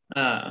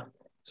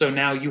 So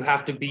now you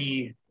have to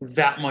be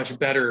that much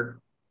better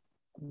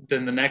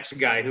than the next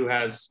guy who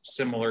has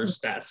similar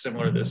stats,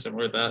 similar this,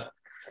 similar that.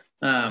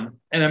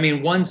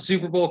 And one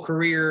Super Bowl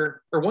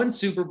career or one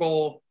Super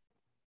Bowl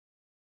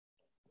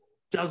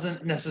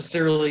doesn't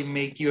necessarily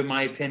make you, in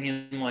my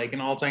opinion, like an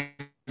all-time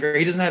great.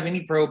 He doesn't have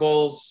any Pro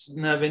Bowls,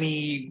 doesn't have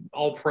any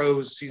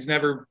All-Pros. He's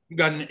never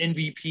gotten an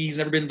MVP. He's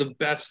never been the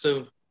best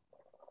of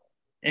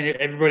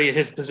everybody at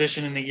his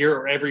position in a year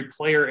or every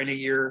player in a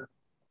year.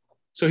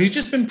 So he's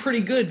just been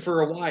pretty good for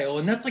a while.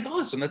 And that's like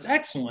awesome. That's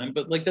excellent.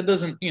 But like that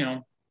doesn't,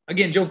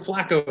 again, Joe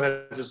Flacco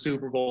has a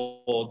Super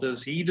Bowl.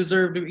 Does he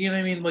deserve to,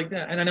 like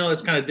that? And I know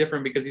that's kind of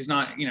different because he's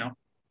not,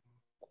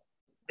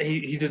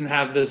 he doesn't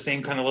have the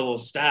same kind of level of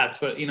stats,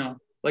 but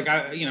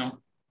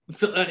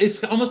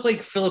it's almost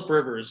like Phillip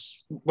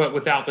Rivers, but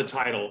without the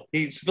title.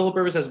 Phillip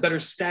Rivers has better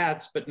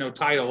stats, but no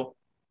title.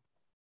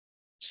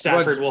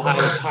 Stafford will have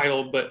a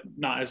title, but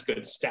not as good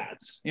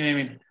stats. You know what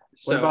I mean?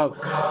 So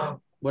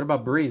what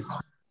about Brees?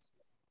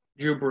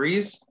 Drew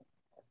Brees?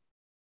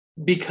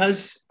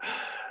 Because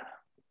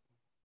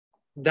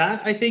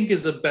that I think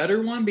is a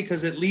better one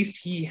because at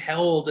least he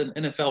held an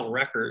NFL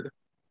record.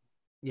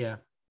 Yeah.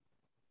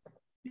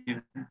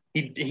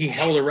 He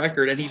held a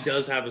record and he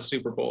does have a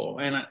Super Bowl.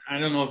 And I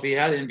don't know if he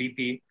had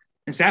MVP.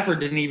 And Stafford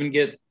didn't even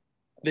get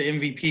the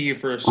MVP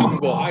for a Super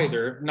Bowl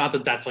either. Not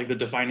that that's like the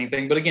defining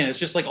thing. But again, it's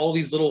just like all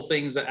these little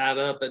things that add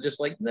up that just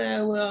like,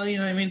 well, you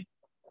know what I mean?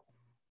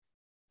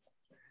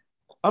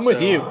 I'm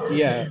with you.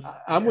 Yeah,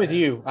 I'm with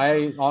you.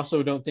 I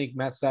also don't think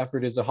Matt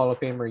Stafford is a Hall of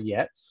Famer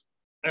yet.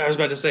 I was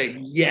about to say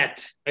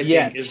yet, I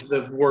think is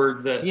the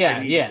word that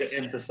I need to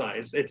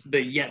emphasize. It's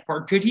the yet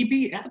part. Could he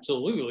be?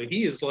 Absolutely.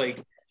 He is like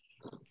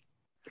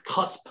the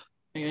cusp.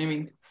 You know what I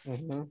mean?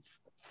 Mm-hmm.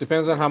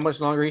 Depends on how much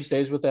longer he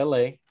stays with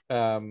LA.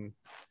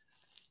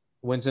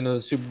 Wins into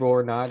the Super Bowl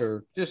or not,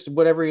 or just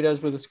whatever he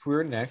does with his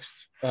career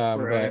next.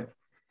 But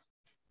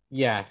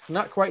yeah,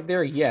 not quite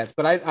there yet.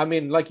 But I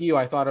mean, like you,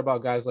 I thought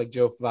about guys like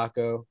Joe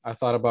Flacco. I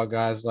thought about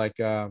guys like,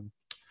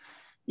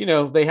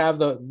 they have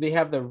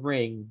the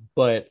ring,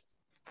 but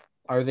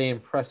are they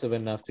impressive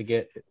enough to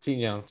get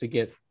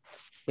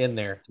in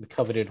there, the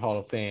coveted Hall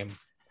of Fame?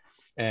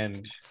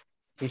 And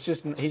he's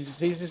just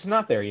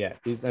not there yet.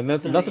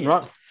 Nothing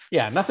wrong.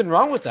 Yeah, nothing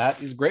wrong with that.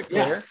 He's a great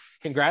player. Yeah.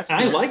 Congrats.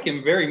 I like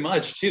him very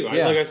much too.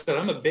 Yeah. Like I said,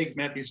 I'm a big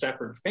Matthew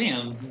Stafford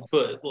fan,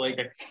 but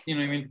you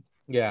know what I mean?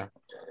 Yeah.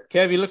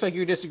 Kev, you look like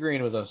you're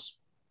disagreeing with us.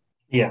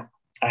 Yeah,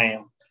 I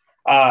am.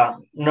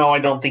 No, I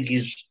don't think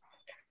he's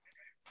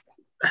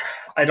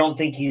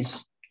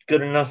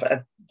good enough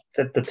at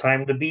the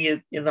time to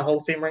be in the Hall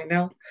of Fame right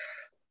now.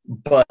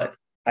 But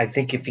I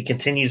think if he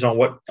continues on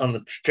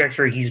the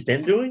trajectory he's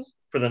been doing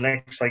for the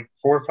next 4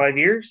 or 5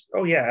 years,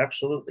 oh yeah,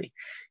 absolutely.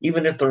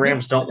 Even if the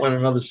Rams don't win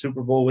another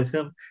Super Bowl with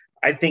him,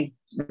 I think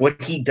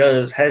what he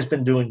has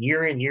been doing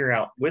year in, year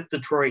out with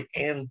Detroit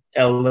and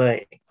LA,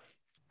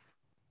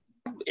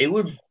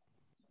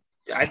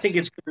 I think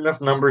it's good enough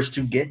numbers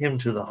to get him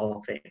to the Hall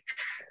of Fame.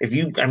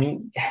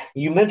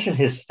 You mentioned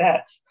his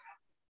stats.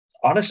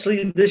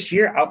 Honestly, this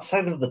year,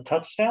 outside of the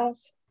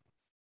touchdowns,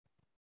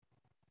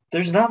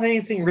 there's not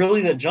anything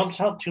really that jumps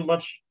out too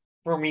much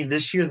for me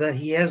this year that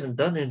he hasn't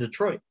done in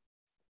Detroit.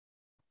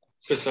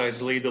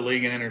 Besides lead the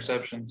league in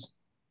interceptions.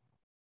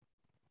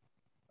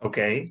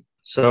 Okay.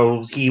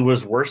 So he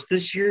was worse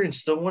this year and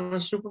still won a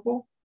Super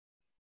Bowl?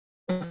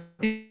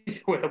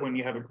 When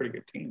you have a pretty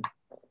good team.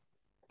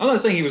 I'm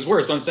not saying he was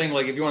worse, but I'm saying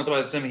if you want to talk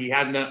about something he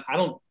hadn't done, I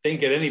don't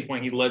think at any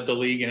point he led the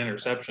league in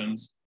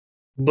interceptions.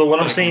 But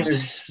what I'm saying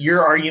is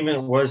your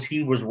argument was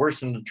he was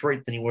worse in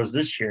Detroit than he was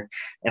this year.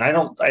 And I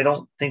don't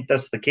think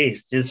that's the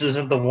case. This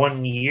isn't the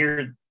 1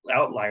 year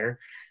outlier.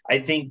 I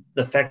think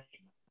the fact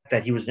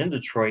that he was in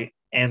Detroit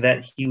and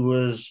that he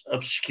was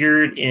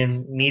obscured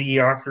in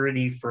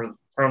mediocrity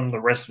from the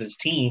rest of his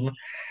team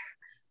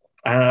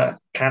kind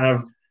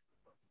of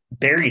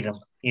buried him,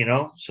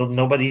 so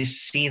nobody's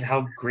seen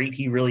how great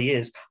he really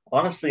is.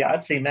 Honestly,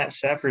 I'd say Matt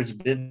Stafford's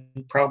been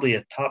probably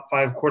a top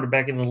 5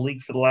 quarterback in the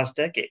league for the last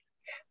decade,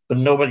 but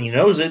nobody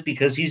knows it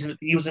because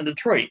he was in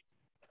Detroit.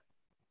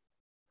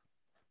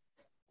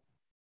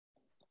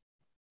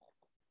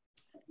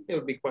 It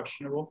would be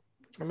questionable.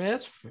 I mean,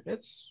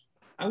 it's.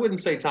 I wouldn't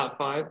say top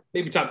 5,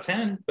 maybe top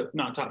 10, but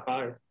not top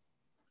 5.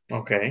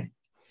 Okay.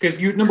 Because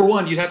number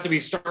one, you'd have to be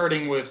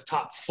starting with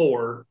top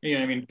 4. You know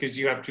what I mean? Because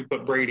you have to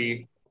put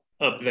Brady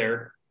up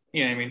there.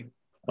 You know what I mean?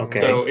 Okay.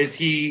 So is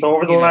he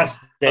over the last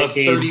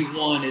decade of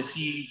 31? Is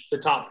he the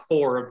top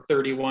 4 of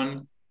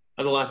 31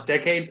 of the last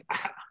decade?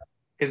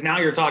 Because now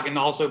you're talking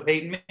also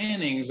Peyton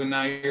Manning's, and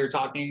now you're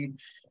talking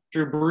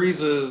Drew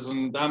Brees's,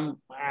 and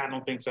I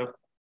don't think so.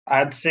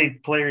 I'd say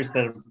players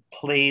that have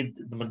played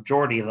the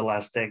majority of the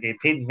last decade.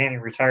 Peyton Manning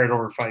retired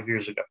over 5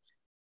 years ago.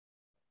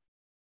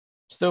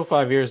 Still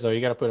 5 years, though. You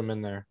got to put him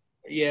in there.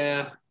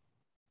 Yeah.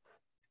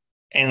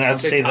 And I'd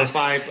say top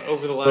 5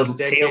 over the last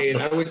decade.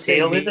 I would say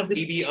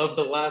maybe of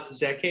the last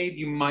decade,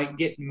 you might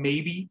get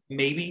maybe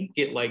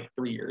get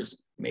 3 years,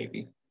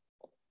 maybe.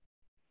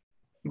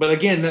 But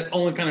again, that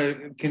only kind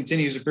of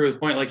continues to prove the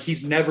point.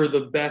 He's never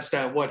the best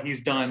at what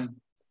he's done.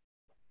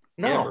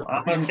 No, ever.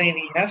 I'm not saying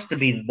he has to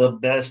be the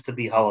best to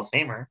be Hall of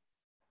Famer.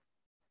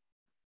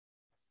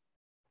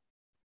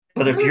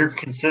 But if you're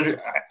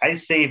considered, I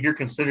say if you're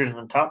considered in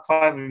the top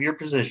 5 of your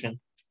position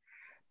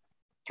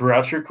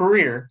throughout your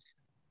career,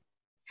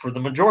 for the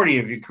majority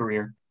of your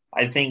career,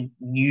 I think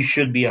you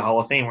should be a Hall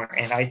of Famer,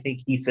 and I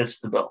think he fits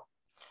the bill.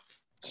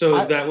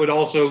 So that would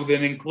also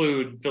then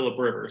include Phillip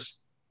Rivers.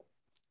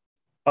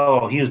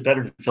 Oh, he was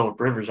better than Phillip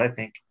Rivers, I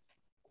think.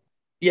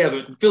 Yeah,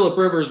 but Phillip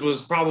Rivers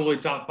was probably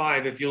top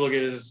 5 if you look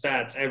at his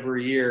stats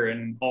every year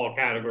in all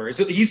categories.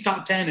 So he's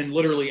top 10 in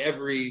literally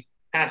every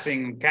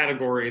passing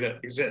category that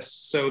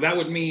exists. So that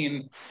would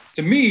mean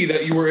to me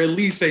that you were at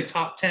least a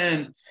top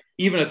 10,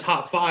 even a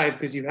top 5,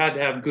 because you had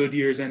to have good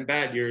years and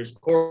bad years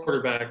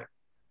quarterback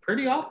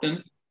pretty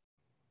often.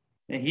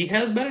 And he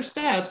has better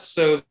stats,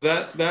 so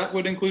that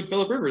would include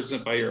Phillip Rivers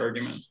by your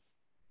argument.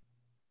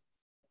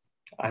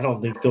 I don't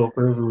think Phillip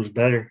Rivers was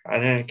better. I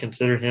didn't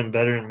consider him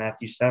better than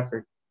Matthew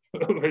Stafford.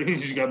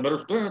 He's got better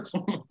stats.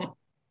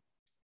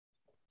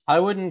 I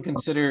wouldn't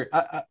consider.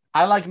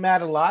 I like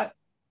Matt a lot.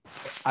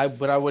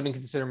 But I wouldn't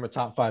consider him a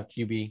top 5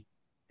 QB,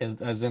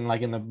 as in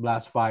in the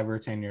last 5 or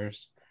 10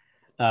 years.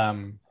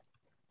 Again.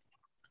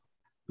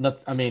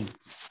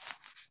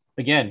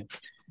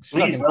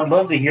 Please, I'd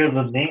love to hear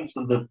the names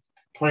of the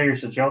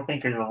players that y'all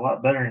think are a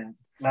lot better than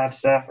Matt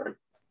Stafford.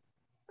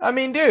 I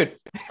mean, dude.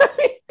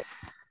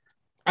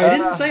 I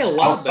didn't say a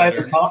lot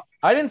better.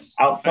 I didn't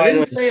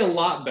say a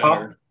lot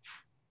better.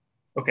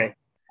 Okay.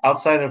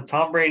 outside of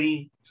Tom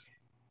Brady,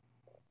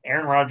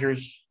 Aaron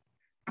Rodgers,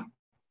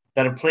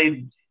 that have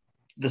played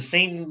the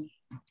same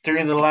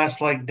during the last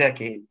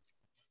decade.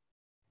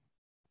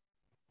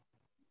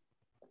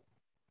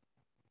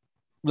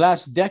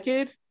 Last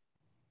decade?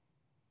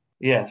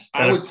 Yes.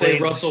 I would say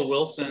Russell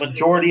Wilson.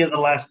 Majority of the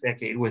last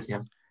decade with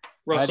him.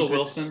 Russell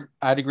Wilson.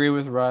 I'd agree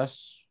with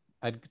Russ.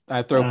 I'd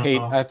throw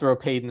Peyton. I'd throw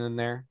Peyton in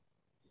there.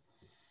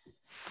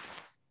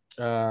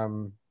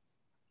 I'd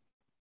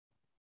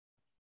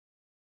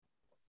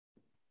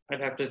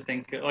have to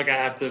think. I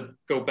have to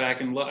go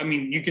back and look. I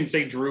mean, you can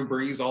say Drew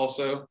Brees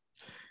also.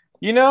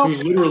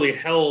 Who's literally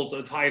held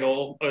a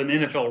title, an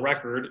NFL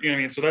record. You know what I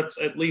mean? So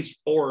that's at least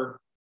 4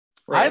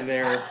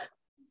 there.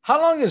 How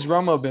long has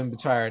Romo been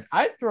retired?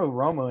 I'd throw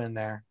Romo in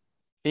there,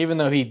 even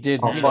though he did.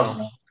 I wouldn't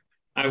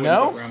put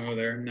Romo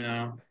there.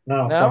 No.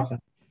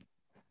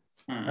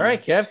 All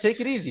right, Kev, take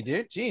it easy,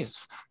 dude.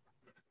 Jeez.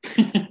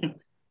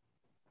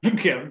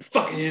 Okay, I'm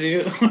fucking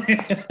idiot.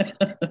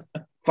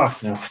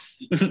 Fuck no.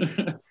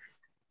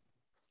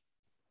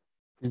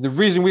 He's the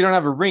reason we don't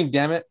have a ring.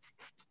 Damn it.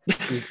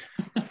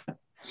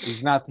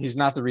 He's not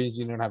the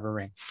reason you don't have a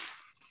ring.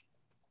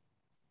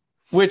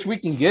 Which we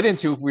can get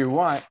into if we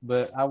want,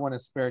 but I want to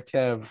spare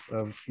Kev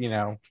of,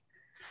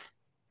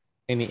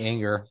 any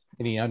anger,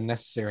 any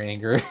unnecessary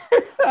anger.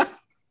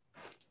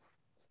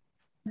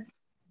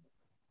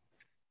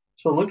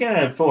 So looking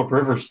at Phillip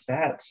Rivers'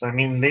 stats, I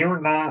mean, there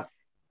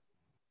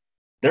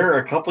are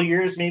a couple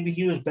years maybe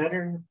he was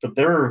better, but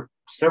there are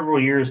several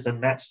years that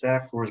Matt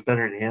Stafford was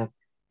better than him.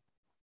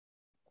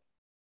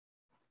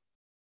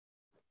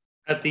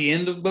 At the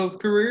end of both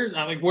careers?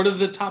 What are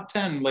the top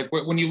 10?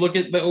 When you look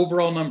at the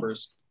overall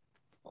numbers?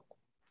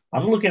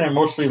 I'm looking at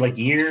mostly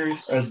years,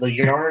 the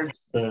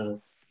yards,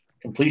 the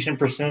completion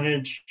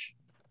percentage.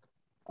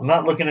 I'm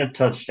not looking at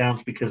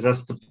touchdowns because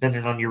that's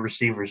dependent on your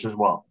receivers as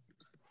well.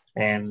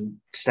 And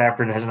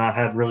Stafford has not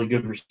had really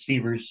good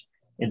receivers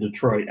in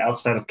Detroit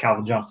outside of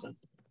Calvin Johnson.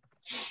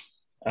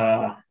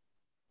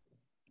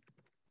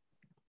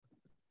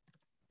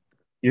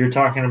 You're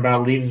talking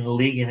about leading the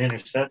league in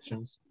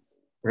interceptions.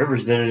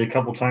 Rivers did it a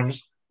couple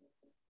times.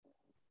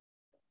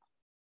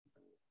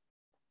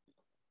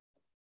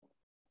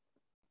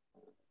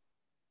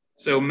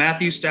 So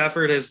Matthew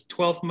Stafford has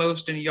 12th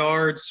most in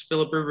yards.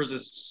 Phillip Rivers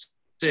is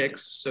 6th,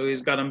 so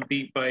he's got him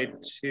beat by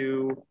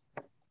 2.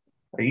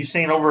 Are you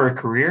saying over a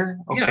career?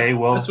 Okay,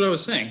 well. That's what I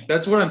was saying.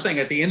 That's what I'm saying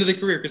at the end of the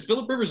career, because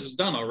Phillip Rivers is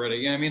done already.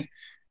 You know what I mean?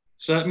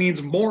 So that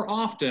means more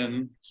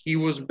often he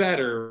was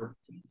better.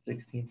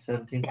 16,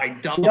 17. By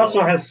double. He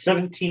also has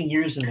 17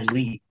 years in the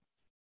league.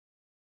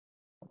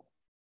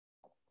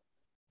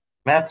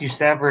 Matthew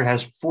Stafford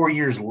has 4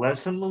 years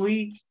less in the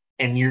league,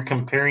 and you're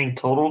comparing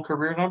total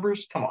career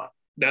numbers? Come on.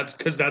 That's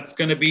because that's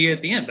going to be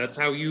at the end. That's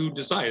how you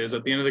decide, is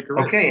at the end of the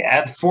career. Okay,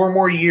 add 4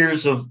 more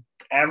years of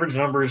average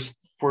numbers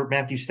for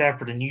Matthew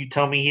Stafford, and you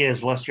tell me he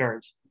has less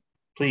yards.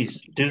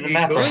 Please, do the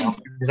math right now,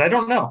 because I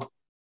don't know.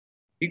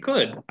 He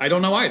could. I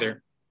don't know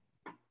either.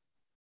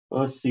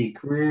 Let's see.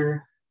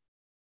 Career.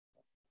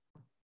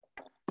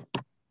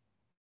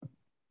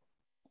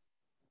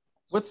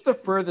 What's the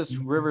furthest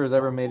Rivers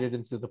ever made it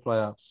into the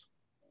playoffs,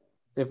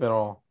 if at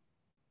all?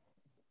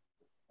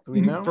 Do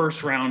we know?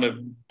 First round of,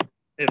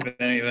 if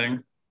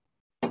anything.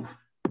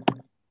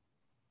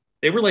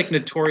 They were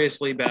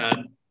notoriously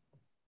bad.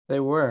 They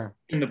were.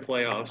 In the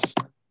playoffs.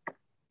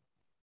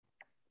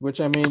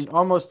 Which, I mean,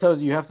 almost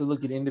tells you have to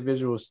look at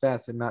individual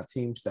stats and not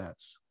team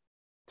stats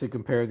to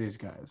compare these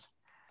guys.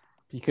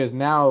 Because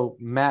now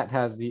Matt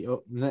has the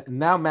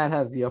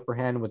upper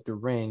hand with the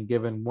ring,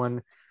 given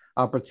one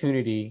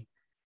opportunity,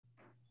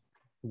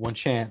 one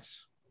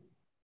chance.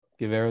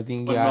 Give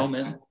everything you got.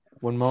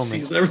 One moment.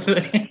 Sees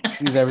everything.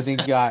 Sees everything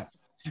you got.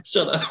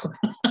 Shut up.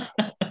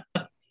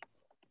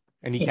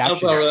 And he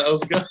captured it. That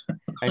was good.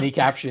 And he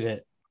captured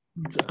it.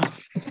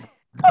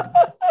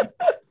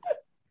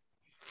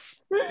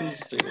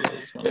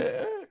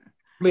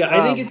 Yeah,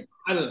 I think it's.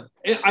 I don't know.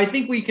 I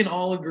think we can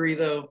all agree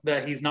though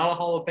that he's not a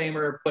Hall of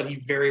Famer, but he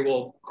very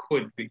well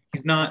could be.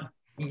 He's not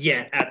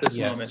yet at this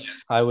moment.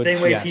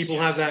 Same way people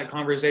have that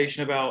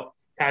conversation about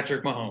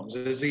Patrick Mahomes.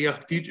 Is he a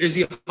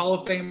Hall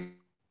of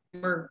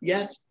Famer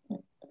yet?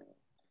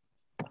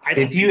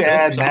 If you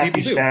add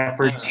Matthew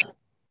Stafford's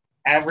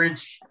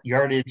average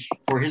yardage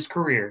for his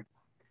career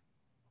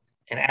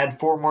and add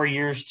 4 more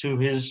years to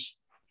his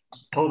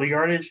total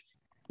yardage,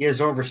 he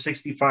has over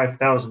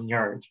 65,000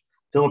 yards.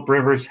 Phillip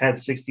Rivers had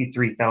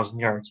 63,000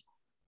 yards.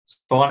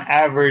 So on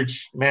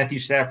average, Matthew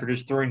Stafford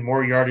is throwing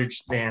more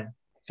yardage than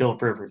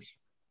Phillip Rivers.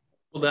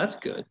 Well, that's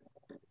good.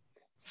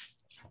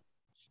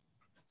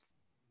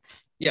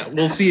 Yeah,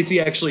 we'll see if he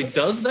actually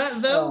does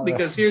that, though,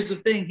 because here's the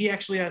thing. He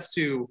actually has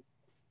to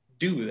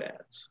do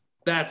that.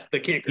 That's the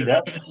kicker. He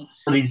does.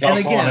 But he's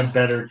also on a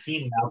better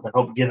team now to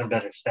help get him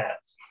better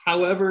stats.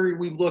 However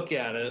we look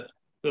at it,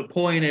 the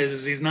point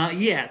is he's not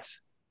yet,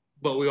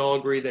 but we all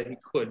agree that he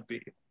could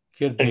be.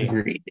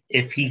 Agreed.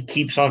 If he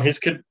keeps on his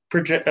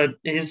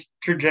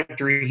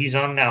trajectory he's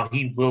on now,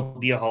 he will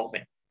be a Hall of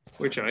Fame.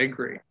 Which I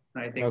agree.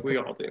 I think we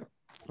all do.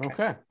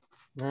 Okay.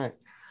 All right.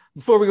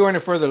 before we go any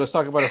further, let's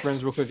talk about our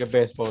friends real quick at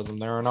Baseballism.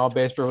 They're an all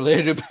baseball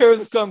related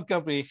apparel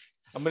company.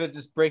 I'm gonna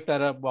just break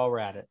that up while we're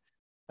at it.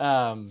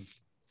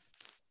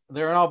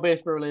 They're an all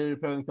baseball related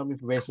apparel company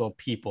for baseball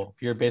people.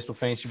 If you're a baseball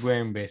fan, you should be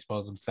wearing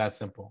Baseballism. It's that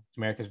simple. It's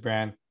America's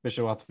brand,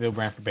 official off the field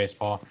brand for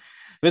baseball.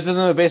 Visit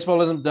them at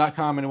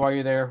baseballism.com, and while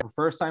you're there, for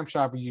first-time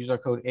shoppers, use our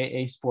code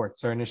AA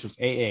Sports, our initials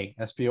AA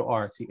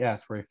SPORTS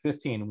for a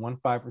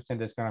 15%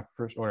 discount off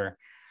first order.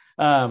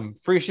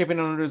 Free shipping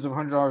on orders of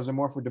 $100 or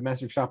more for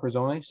domestic shoppers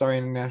only. Sorry,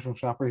 international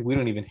shoppers. We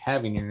don't even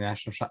have any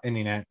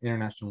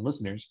international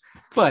listeners.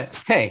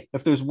 But hey,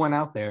 if there's one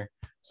out there,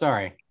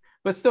 sorry.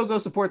 But still go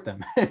support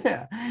them.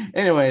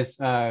 Anyways,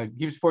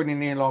 keep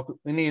supporting any and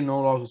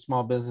all local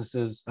small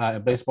businesses.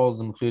 Baseball is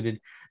included.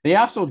 They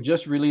also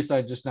just released,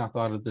 I just now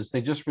thought of this,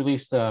 they just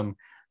released the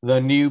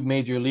new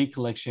Major League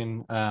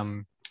collection,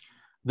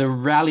 the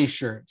rally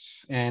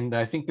shirts. And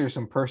I think there's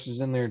some purses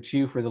in there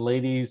too for the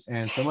ladies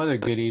and some other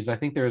goodies. I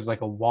think there's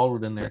like a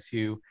wallet in there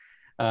too,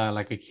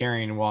 like a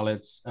carrying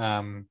wallets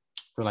for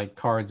like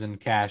cards and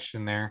cash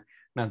in there.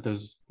 Not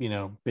those,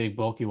 big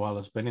bulky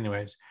wallets. But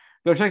anyways,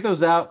 go check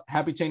those out.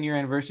 Happy 10-year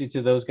anniversary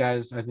to those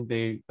guys. I think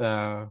they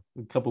a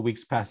couple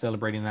weeks past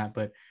celebrating that.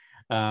 But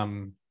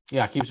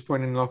keep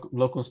supporting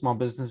local small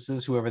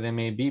businesses, whoever they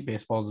may be.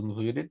 Baseball is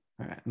included.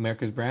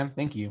 America's brand.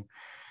 Thank you.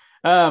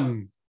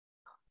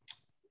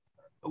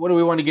 What do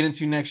we want to get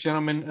into next,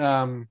 gentlemen?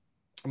 I'll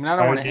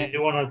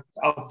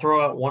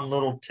throw out one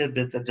little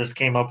tidbit that just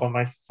came up on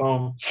my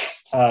phone.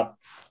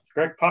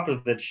 Greg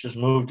Popovich just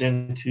moved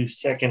into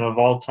second of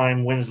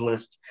all-time wins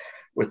list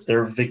with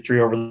their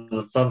victory over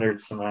the Thunder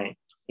tonight.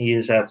 He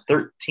is at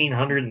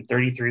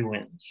 1,333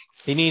 wins.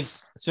 He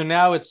needs – so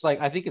now it's like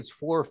 – I think it's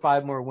 4 or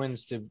 5 more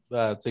wins to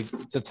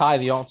tie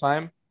the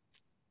all-time.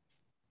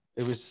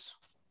 It was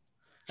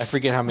 – I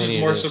forget how many.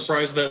 I'm more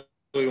surprised that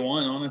we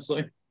won,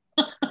 honestly.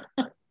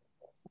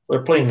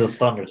 They're playing the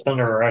Thunder.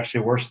 Thunder are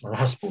actually worse than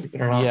us, believe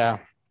it or not. Yeah.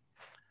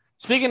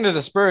 Speaking of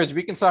the Spurs,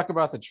 we can talk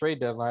about the trade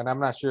deadline. I'm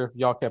not sure if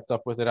y'all kept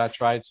up with it. I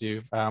tried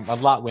to. A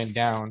lot went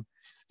down.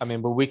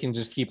 But we can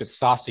just keep it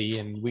saucy,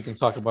 and we can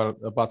talk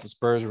about the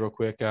Spurs real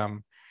quick.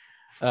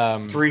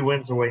 3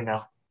 wins away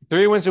now.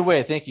 3 wins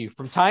away. Thank you.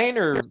 From tying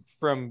or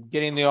from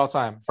getting the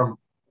all-time?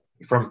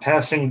 From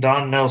passing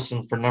Don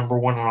Nelson for number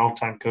 1 in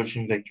all-time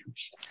coaching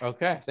victories.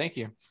 Okay, thank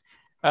you.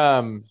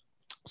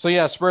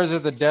 Spurs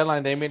at the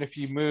deadline, they made a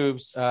few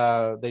moves.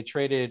 They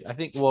traded, I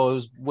think, it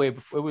was way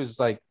before. It was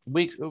like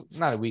weeks,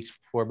 not weeks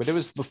before, but it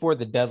was before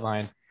the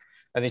deadline.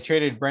 They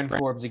traded Brent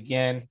Forbes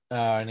again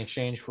in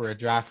exchange for a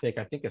draft pick,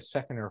 I think a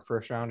second or a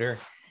first rounder.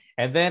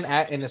 And then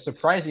in a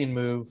surprising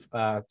move,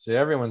 to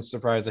everyone's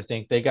surprise, I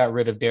think, they got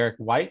rid of Derek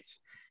White,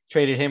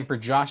 traded him for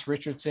Josh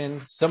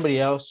Richardson, somebody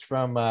else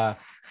from the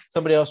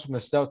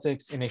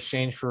Celtics in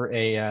exchange for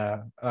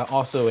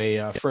also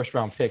a first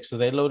round pick. So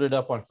they loaded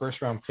up on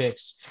first round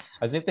picks.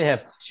 I think they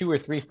have 2 or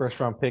 3 first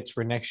round picks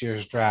for next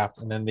year's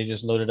draft. And then they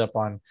just loaded up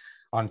on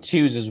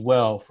 2s as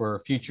well for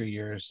future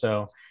years.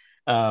 So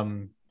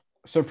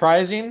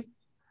surprising.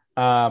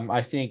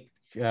 I think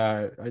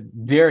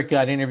Derek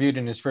got interviewed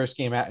in his first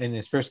game after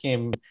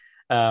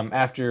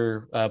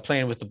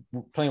playing with the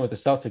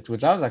Celtics,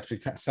 which I was actually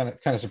kind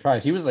of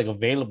surprised. He was like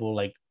available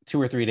like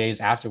 2 or 3 days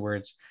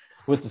afterwards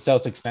with the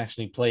Celtics and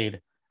actually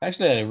played.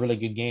 Actually had a really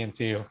good game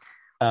too.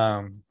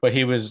 But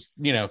he was,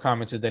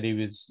 commented that he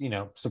was,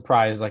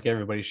 surprised, like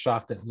everybody,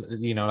 shocked that,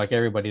 like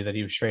everybody, that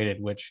he was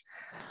traded, which,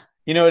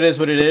 it is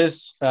what it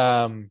is.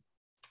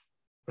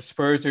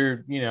 Spurs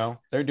are,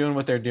 they're doing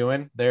what they're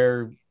doing.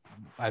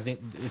 I think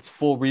it's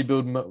full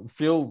rebuild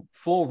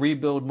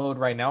mode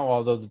right now,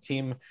 although the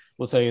team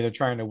will tell you they're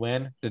trying to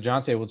win.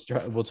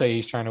 DeJounte will tell you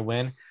he's trying to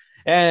win.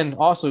 And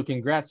also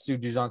congrats to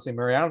DeJounte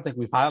Murray. I don't think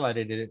we've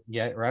highlighted it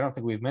yet, or I don't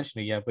think we've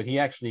mentioned it yet, but he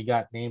actually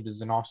got named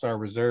as an all-star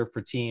reserve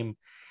for team.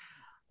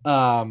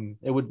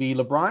 It would be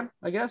LeBron,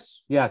 I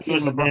guess. Yeah. He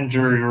was an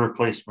injury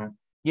replacement.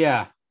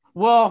 Yeah.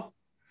 Well,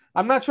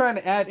 I'm not trying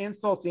to add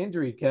insult to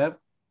injury, Kev.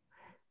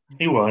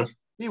 He was.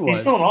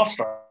 He's still an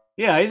all-star.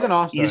 Yeah, he's an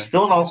all-star. He's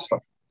still an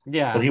all-star.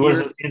 Yeah. But he was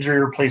an injury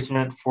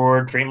replacement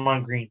for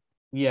Draymond Green.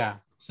 Yeah.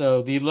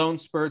 So the lone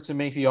spur to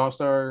make the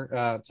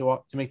all-star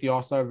to make the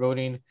all-star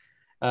voting.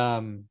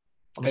 I'm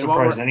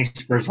surprised any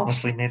Spurs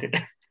honestly made it.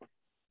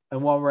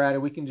 And while we're at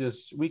it,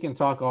 we can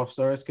talk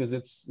all-stars because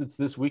it's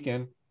this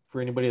weekend for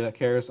anybody that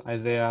cares.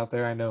 Isaiah out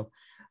there, I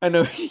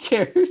know he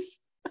cares.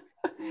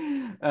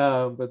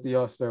 But the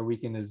all-star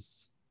weekend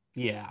is,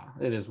 it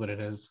is what it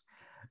is.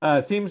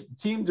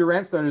 Team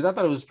Durant starters. I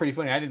thought it was pretty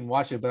funny. I didn't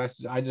watch it, but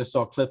I just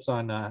saw clips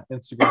on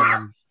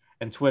Instagram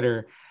and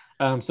Twitter.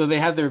 So they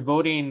had their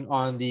voting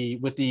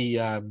with the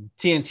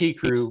TNT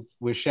crew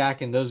with Shaq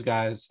and those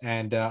guys,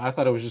 and I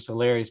thought it was just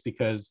hilarious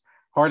because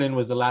Harden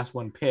was the last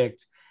one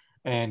picked,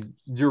 and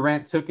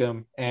Durant took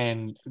him,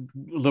 and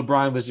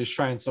LeBron was just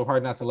trying so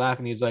hard not to laugh,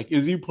 and he's like,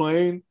 "Is he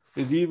playing?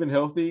 Is he even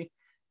healthy?"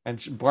 And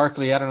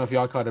Barkley, I don't know if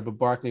y'all caught it, but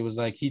Barkley was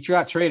like, "He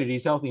got traded.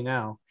 He's healthy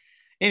now."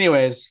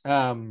 Anyways,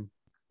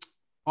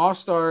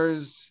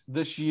 All-Stars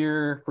this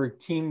year for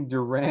Team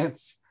Durant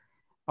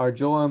Our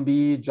Joel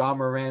Embiid, John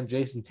Moran,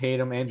 Jason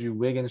Tatum, Andrew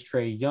Wiggins,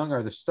 Trae Young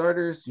are the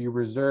starters. Your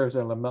reserves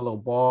are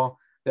LaMelo Ball,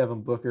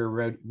 Devin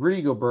Booker,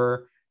 Rudy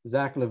Gobert,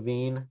 Zach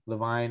Levine,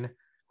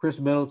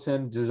 Chris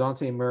Middleton,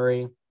 DeJounte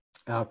Murray,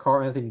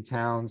 Karl Anthony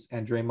Towns,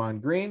 and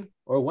Draymond Green.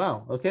 Oh,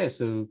 wow. Okay,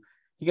 so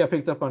he got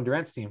picked up on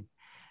Durant's team.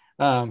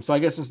 So I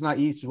guess it's not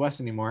East-West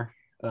anymore.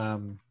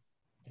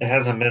 It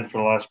hasn't been for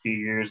the last few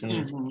years.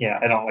 And, yeah,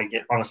 I don't like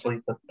it,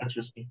 honestly, but that's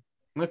just me.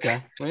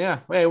 Okay. Well, yeah.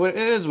 Hey, it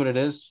is what it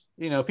is.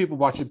 You know, people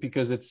watch it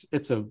because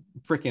it's a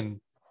freaking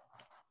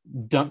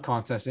dunk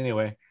contest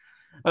anyway.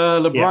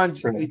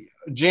 LeBron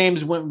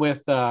James went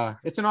with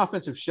it's an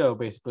offensive show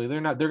basically.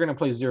 They're going to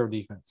play zero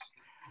defense.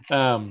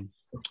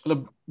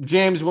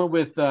 James went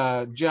with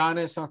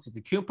Giannis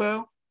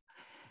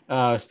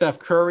Antetokounmpo, Steph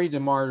Curry,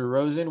 DeMar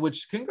DeRozan.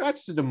 Which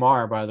congrats to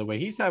DeMar, by the way.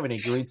 He's having a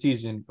great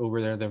season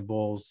over there. Them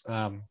Bulls.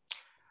 I'm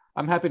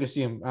happy to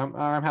see him.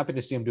 I'm happy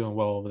to see him doing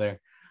well over there.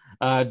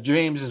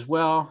 James as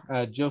well.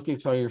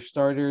 Jokic are your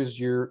starters.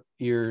 Your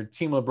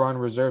team LeBron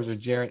reserves are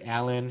Jarrett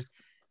Allen,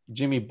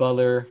 Jimmy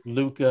Butler,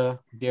 Luka,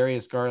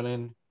 Darius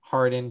Garland,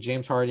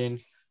 James Harden,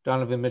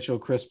 Donovan Mitchell,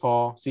 Chris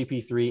Paul,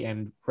 CP3,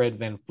 and Fred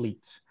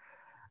VanVleet.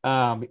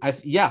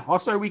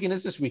 All-Star weekend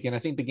is this weekend. I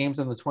think the game's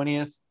on the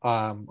 20th.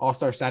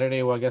 All-Star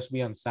Saturday will, I guess,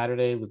 be on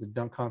Saturday with the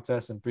dunk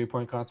contest and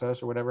three-point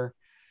contest or whatever.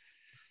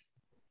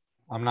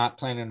 I'm not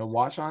planning to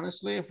watch,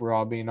 honestly, if we're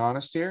all being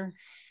honest here.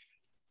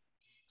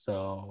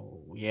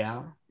 So,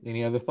 yeah.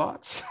 Any other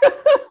thoughts?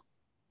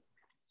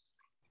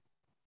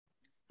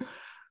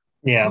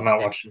 Yeah, I'm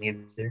not watching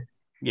either.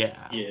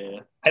 Yeah.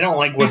 I don't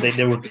like what they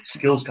did with the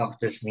skills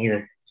competition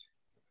either.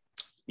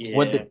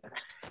 Yeah.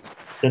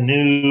 The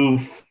new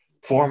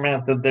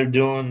format that they're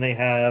doing, they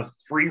have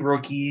 3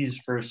 rookies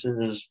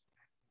versus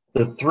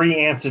the 3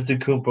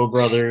 Antetokounmpo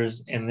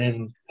brothers, and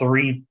then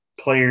 3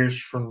 players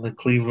from the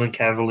Cleveland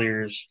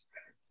Cavaliers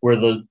where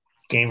the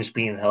game's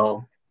being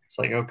held. It's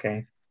like,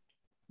 okay,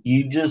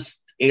 you just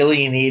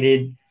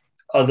alienated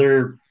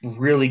other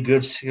really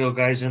good skill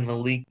guys in the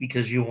league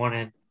because you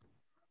wanted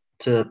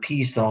to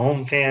appease the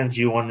home fans.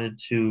 You wanted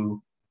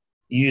to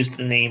use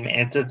the name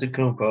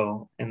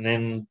Antetokounmpo and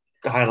then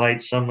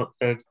highlight some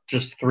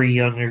just 3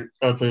 young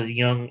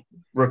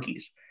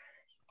rookies.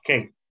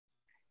 Okay,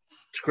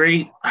 it's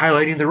great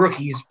highlighting the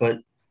rookies, but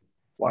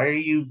why are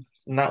you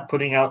not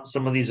putting out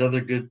some of these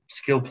other good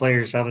skill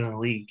players out in the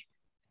league?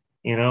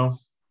 You know,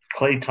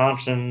 Klay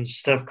Thompson,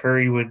 Steph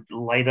Curry would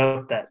light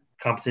up that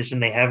competition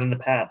they have in the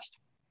past.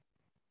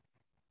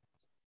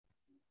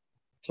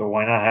 So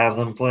why not have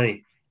them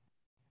play?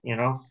 You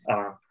know, I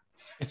don't know.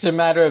 It's a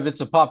matter of it's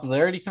a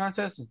popularity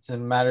contest. It's a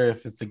matter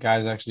if it's the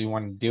guys actually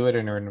want to do it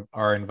and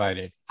are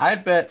invited.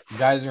 I'd bet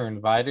guys are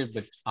invited,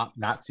 but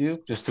not to,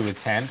 just to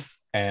attend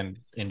and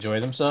enjoy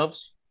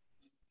themselves.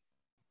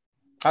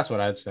 That's what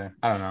I'd say.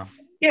 I don't know.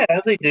 Yeah,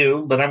 they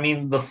do. But, I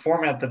mean, the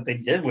format that they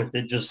did with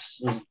it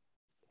just is,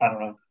 I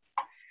don't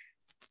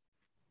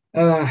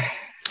know.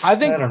 I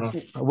think I don't know.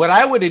 What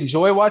I would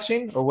enjoy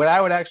watching, or what I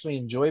would actually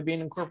enjoy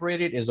being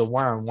incorporated, is a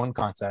one-on-one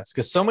contest.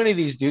 Because so many of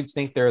these dudes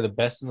think they're the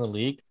best in the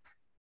league.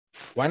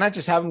 Why not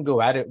just have them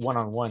go at it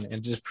one-on-one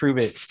and just prove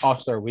it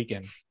All-Star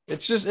weekend?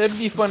 It'd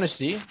be fun to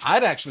see.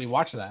 I'd actually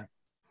watch that.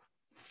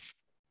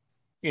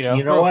 You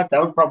know what?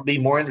 That would probably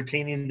be more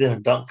entertaining than a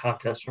dunk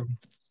contest for me.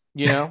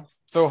 You know,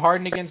 throw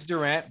Harden against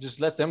Durant. Just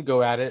let them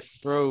go at it.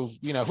 Throw,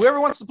 whoever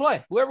wants to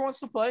play.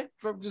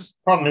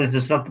 Problem is,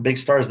 it's not the big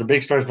stars. The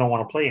big stars don't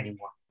want to play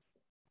anymore.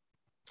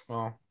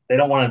 Well, they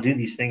don't want to do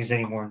these things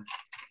anymore.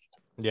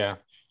 Yeah.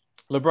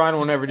 LeBron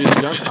will never do the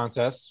dunk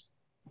contest.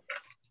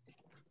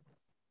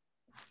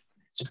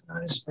 It's just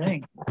not his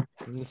thing.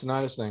 It's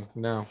not his thing.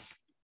 No.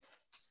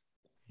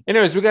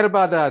 Anyways, we got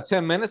about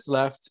 10 minutes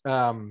left.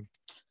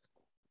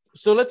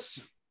 So let's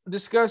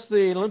discuss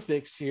the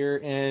Olympics here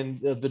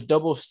and the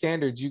double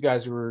standards you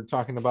guys were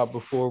talking about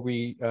before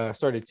we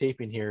started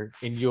taping here.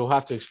 And you'll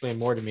have to explain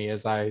more to me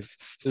as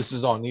this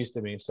is all news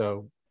to me.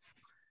 So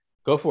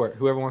go for it.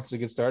 Whoever wants to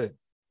get started.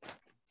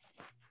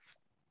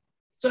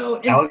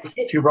 So Alex, I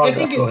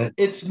think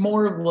it's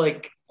more of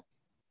like,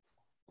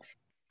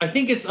 I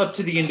think it's up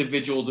to the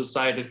individual to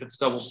decide if it's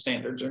double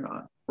standards or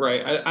not,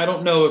 right? I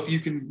don't know if you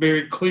can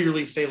very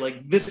clearly say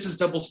like, this is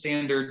double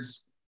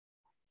standards,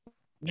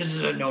 this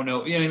is a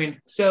no-no, you know what I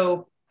mean?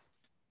 So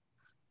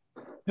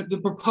the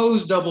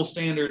proposed double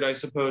standard, I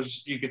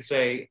suppose you could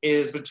say,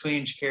 is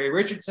between Sha'Carri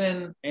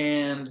Richardson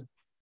and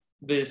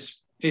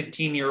this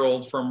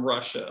 15-year-old from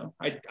Russia.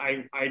 I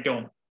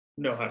don't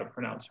know how to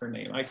pronounce her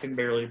name. I can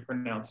barely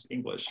pronounce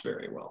English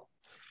very well.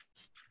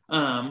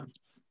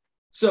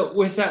 So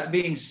with that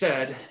being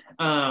said,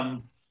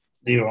 do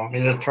you want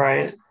me to try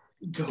it?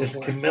 It's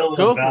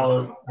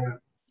Camila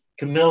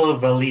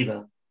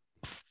Valieva.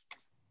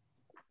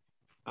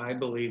 I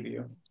believe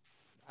you.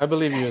 I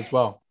believe you as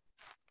well.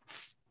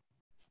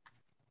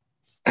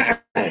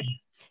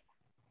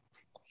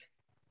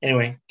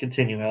 Anyway,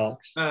 continue,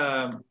 Alex.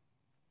 Call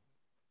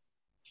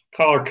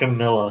her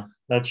Camilla.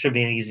 That should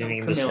be an easy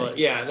name to say.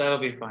 Yeah, that'll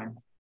be fine.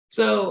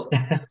 So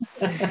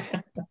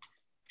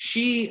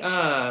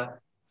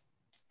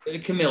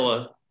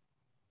Camilla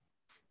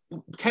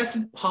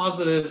tested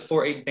positive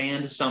for a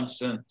banned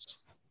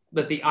substance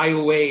that the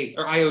IOA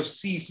or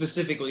IOC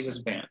specifically has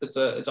banned. It's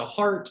a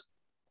heart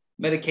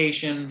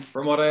medication,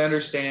 from what I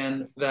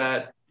understand,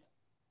 that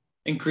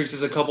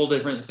increases a couple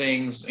different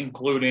things,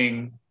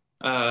 including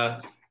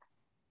it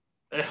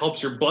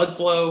helps your blood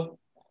flow,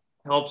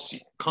 helps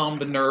calm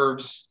the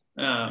nerves,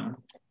 and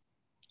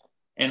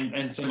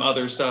some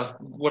other stuff.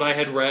 What I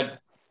had read,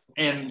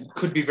 and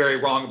could be very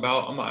wrong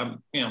about,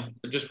 I'm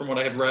just from what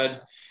I had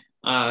read,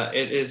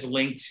 it is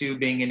linked to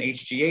being an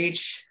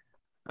HGH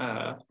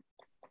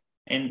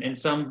in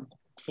some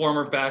form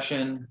or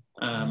fashion.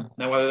 Now,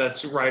 whether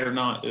that's right or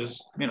not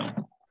is,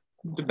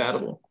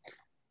 debatable.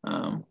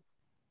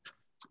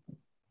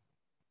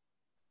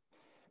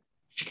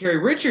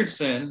 Sha'Carri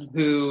Richardson,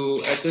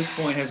 who at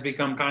this point has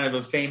become kind of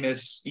a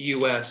famous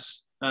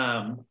U.S.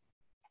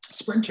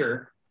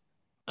 Sprinter,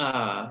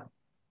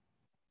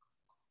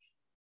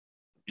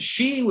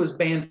 she was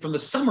banned from the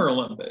Summer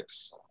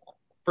Olympics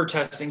for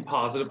testing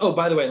positive. Oh,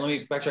 by the way, let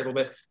me backtrack a little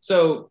bit.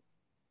 So,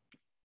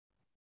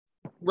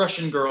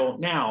 Russian girl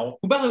now,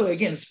 who, by the way,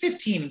 again, is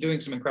 15 and doing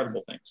some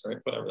incredible things, right?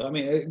 Whatever. I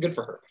mean, good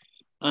for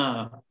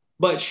her.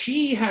 But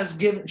she has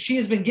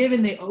been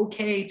given the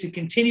okay to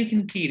continue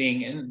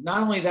competing, and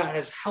not only that,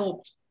 has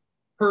helped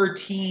her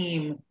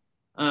team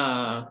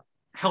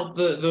help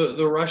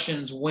the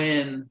Russians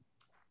win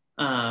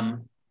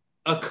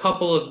a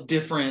couple of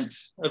different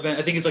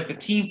events. I think it's like the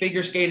team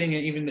figure skating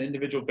and even the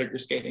individual figure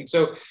skating.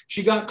 So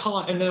she got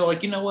caught, and they're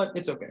like, you know what?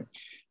 It's okay.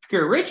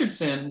 Sha'Carri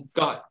Richardson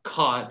got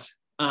caught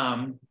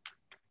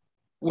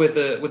with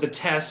a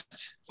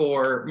test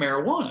for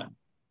marijuana.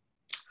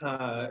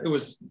 It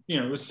was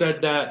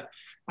said that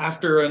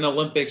after an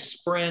Olympic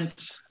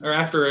sprint or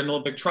after an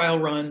Olympic trial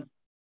run,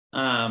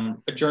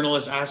 a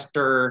journalist asked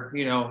her,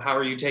 how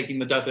are you taking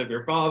the death of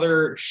your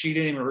father? She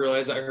didn't even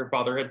realize that her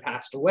father had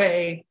passed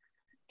away.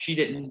 She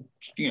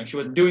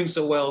wasn't doing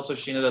so well, so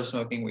she ended up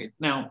smoking weed.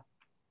 Now,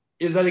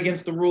 is that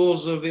against the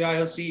rules of the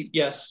IOC?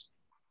 Yes.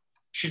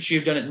 Should she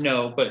have done it?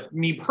 No. But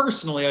me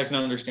personally, I can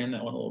understand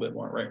that one a little bit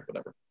more, right?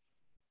 Whatever.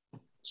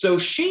 So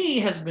she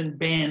has been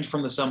banned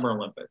from the Summer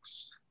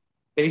Olympics.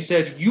 They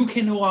said you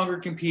can no longer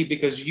compete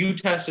because you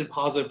tested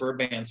positive for a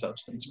banned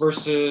substance,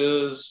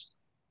 versus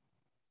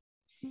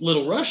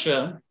Little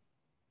Russia,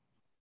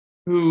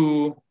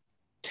 who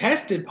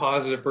tested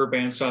positive for a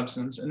banned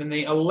substance, and then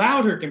they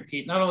allowed her to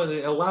compete. Not only did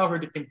they allow her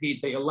to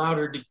compete, they allowed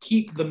her to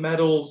keep the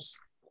medals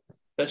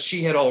that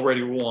she had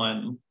already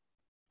won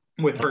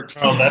with her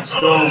team. Oh, that's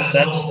still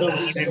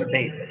in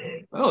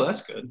debate. Oh,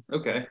 that's good.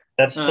 Okay.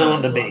 That's still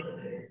in debate.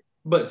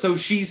 But so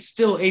she's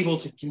still able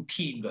to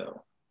compete,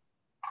 though.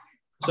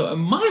 So in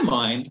my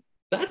mind,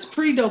 that's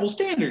pretty double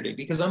standarded,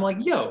 because I'm like,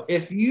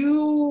 if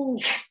you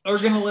are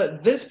going to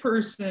let this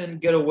person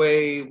get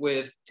away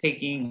with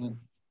taking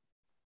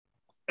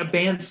a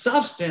banned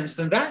substance,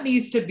 then that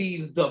needs to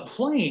be the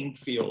playing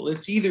field.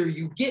 It's either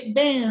you get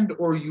banned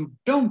or you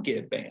don't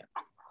get banned.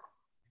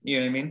 You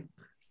know what I mean?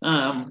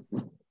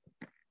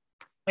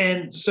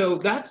 And so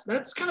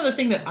that's kind of the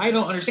thing that I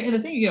don't understand.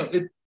 And the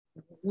thing,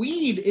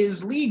 weed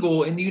is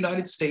legal in the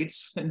United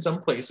States in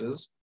some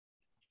places.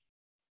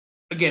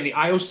 Again, the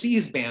IOC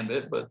has banned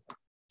it, but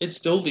it's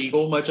still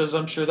legal, much as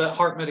I'm sure that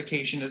heart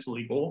medication is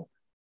legal.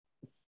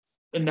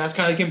 And that's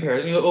kind of the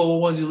comparison.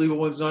 One's illegal,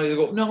 one's not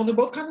illegal. No, they're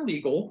both kind of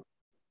legal.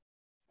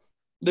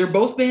 They're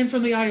both banned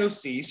from the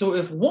IOC. So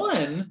if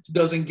one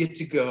doesn't get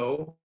to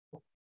go,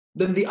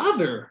 then the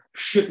other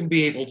shouldn't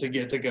be able to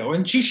get to go.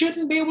 And she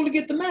shouldn't be able to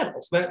get the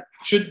medals. That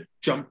should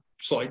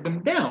slide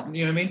them down.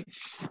 You know what I mean?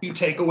 You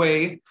take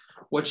away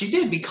what she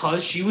did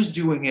because she was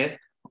doing it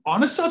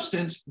on a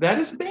substance that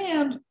is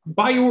banned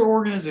by your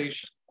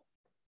organization.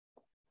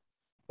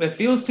 It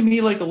feels to me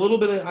like a little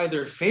bit of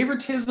either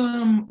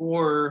favoritism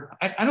or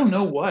I don't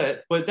know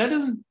what, but that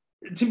doesn't,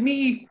 to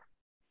me,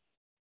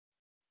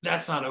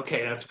 that's not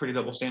okay. That's pretty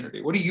double standard.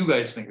 What do you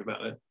guys think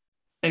about it?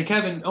 And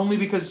Kevin, only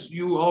because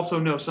you also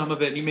know some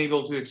of it, you may be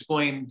able to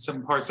explain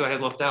some parts that I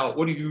had left out.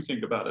 What do you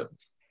think about it?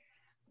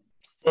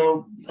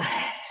 So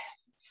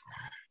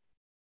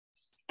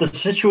the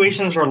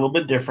situations are a little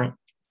bit different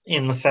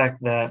in the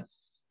fact that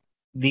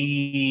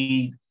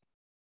the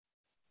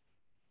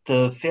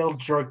failed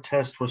drug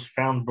test was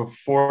found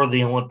before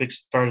the Olympics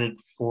started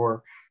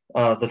for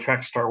the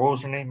track star. What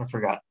was her name? I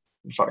forgot.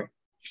 I'm sorry.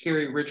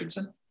 Sha'Carri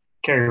Richardson.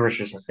 Carrie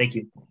Richardson. Thank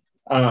you.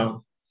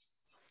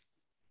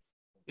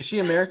 Is she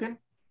American,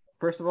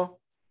 first of all?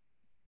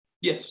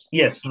 Yes.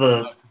 Yes,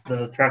 the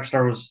track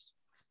star was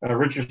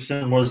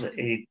Richardson was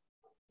an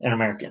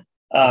American.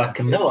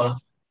 Camilla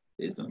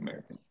is an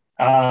American.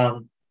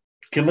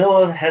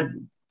 Camilla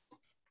had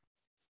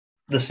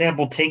the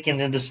sample taken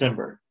in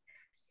December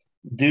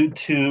due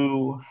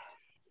to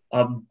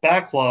a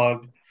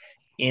backlog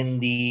in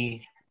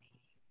the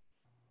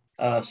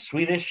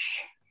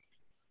Swedish,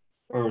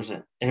 or was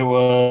it? It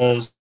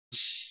was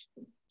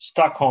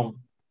Stockholm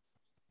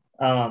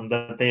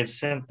that they had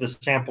sent the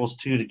samples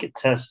to get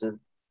tested.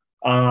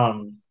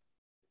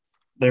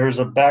 There's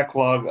a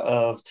backlog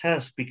of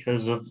tests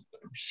because of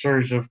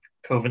surge of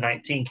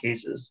COVID-19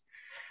 cases.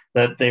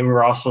 that they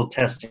were also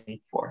testing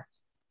for.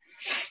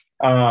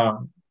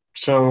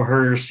 So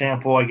her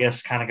sample, I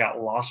guess, kind of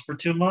got lost for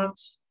 2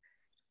 months.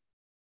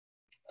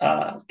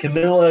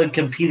 Camilla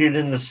competed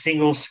in the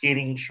single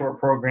skating short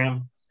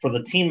program for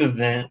the team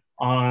event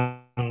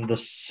on the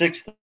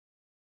 6th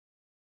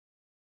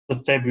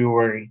of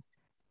February.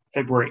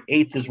 February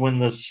 8th is when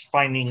the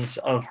findings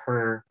of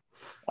her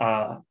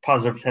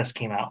positive test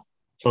came out.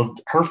 So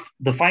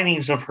the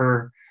findings of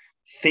her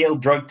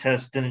failed drug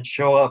test didn't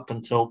show up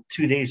until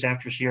 2 days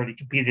after she already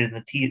competed in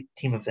the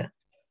team event.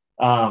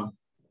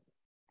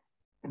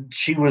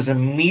 She was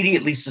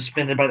immediately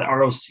suspended by the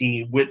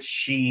ROC, which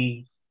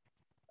she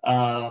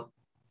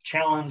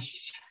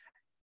challenged,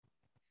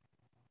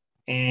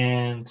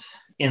 and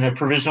in a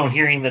provisional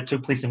hearing that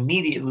took place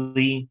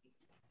immediately,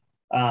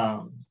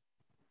 the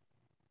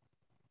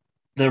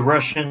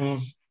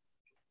Russian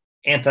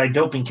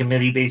anti-doping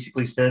committee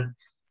basically said,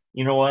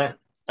 you know what,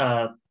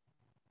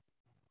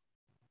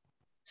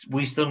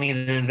 we still need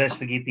to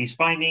investigate these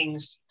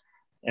findings,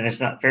 and it's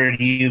not fair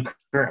to you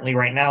currently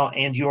right now,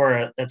 and you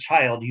are a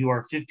child, you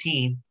are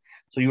 15,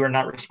 so you are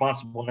not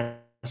responsible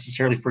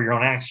necessarily for your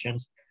own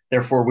actions.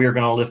 Therefore, we are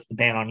going to lift the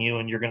ban on you,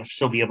 and you're going to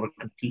still be able to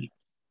compete.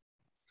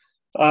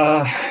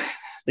 The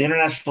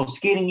International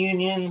Skating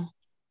Union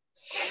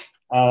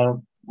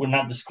would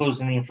not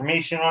disclose any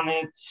information on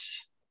it.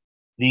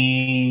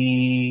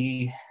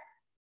 The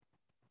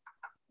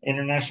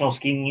International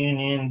Skating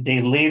Union, a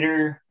day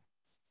later,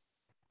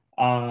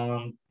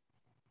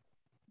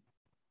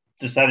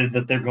 decided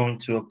that they're going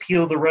to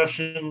appeal the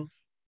Russian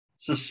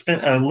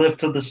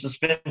lift of the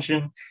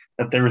suspension,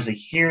 that there was a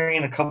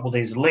hearing a couple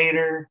days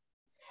later,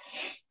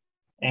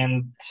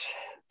 and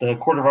the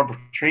Court of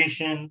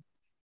Arbitration,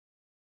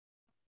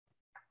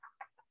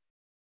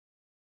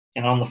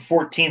 and on the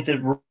 14th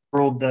it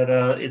ruled that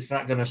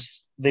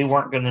they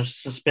weren't going to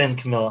suspend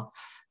Camilla,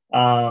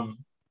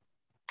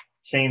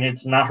 saying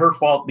it's not her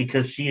fault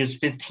because she is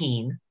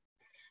 15,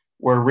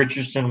 where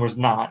Richardson was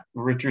not.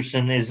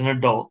 Richardson is an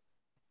adult,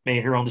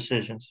 made her own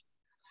decisions,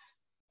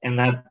 and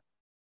that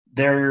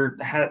there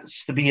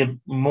has to be a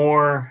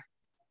more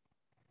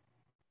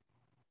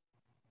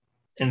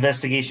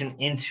investigation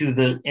into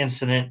the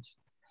incident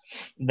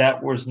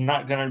that was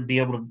not going to be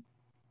able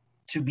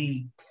to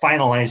be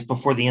finalized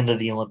before the end of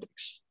the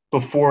Olympics,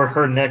 before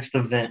her next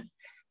event,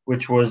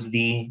 which was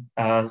the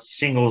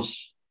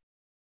singles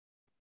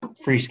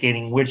free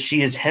skating, which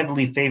she is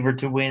heavily favored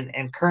to win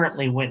and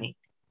currently winning.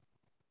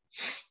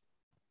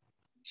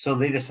 So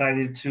they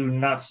decided to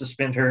not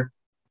suspend her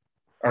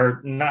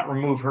or not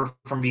remove her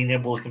from being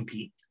able to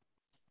compete.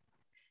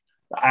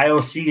 The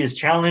IOC is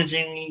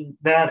challenging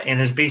that and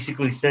has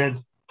basically said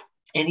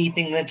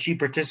anything that she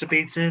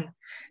participates in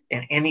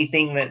and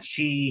anything that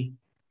she,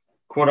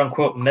 quote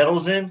unquote,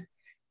 meddles in,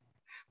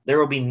 there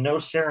will be no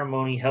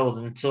ceremony held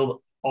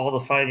until all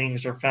the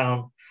findings are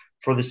found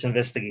for this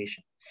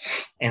investigation.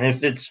 And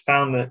if it's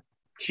found that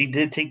she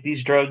did take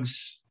these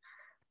drugs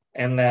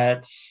and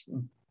that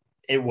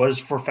it was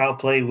for foul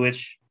play,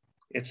 which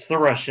it's the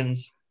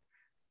Russians,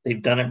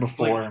 they've done it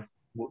before.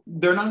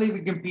 They're not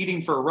even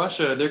competing for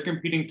Russia. They're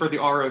competing for the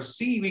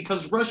ROC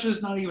because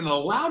Russia's not even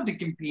allowed to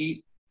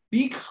compete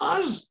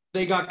because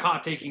they got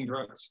caught taking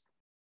drugs.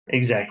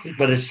 Exactly.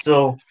 But it's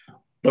still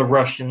the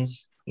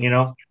Russians,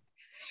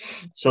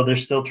 So they're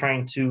still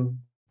trying to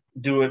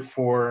do it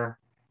for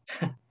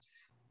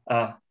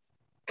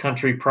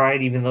country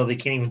pride, even though they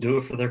can't even do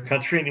it for their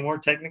country anymore,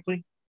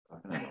 technically.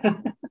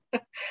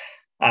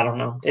 I don't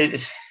know.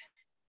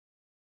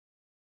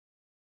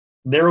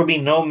 There will be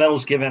no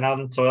medals given out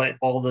until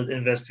all the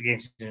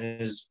investigation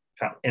is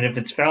found. And if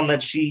it's found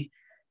that she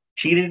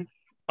cheated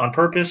on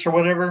purpose or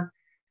whatever,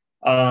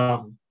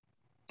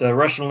 the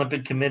Russian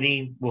Olympic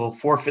Committee will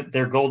forfeit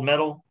their gold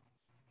medal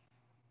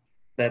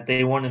that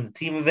they won in the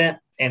team event.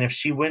 And if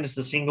she wins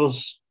the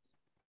singles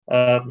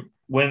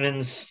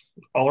women's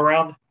all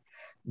around,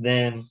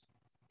 then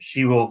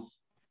she will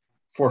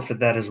forfeit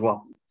that as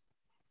well.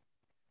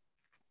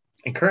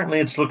 And currently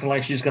it's looking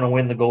like she's going to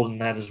win the gold in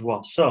that as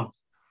well. So,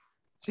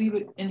 see,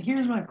 and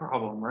here's my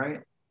problem,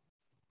 right?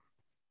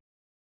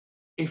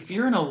 If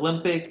you're an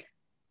Olympic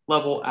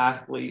level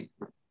athlete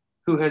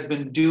who has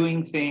been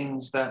doing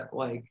things that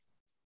like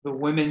the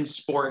women's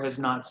sport has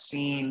not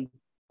seen,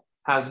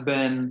 has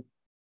been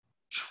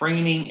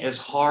training as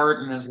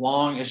hard and as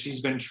long as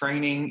she's been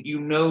training,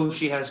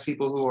 she has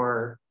people who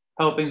are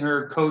helping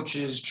her,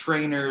 coaches,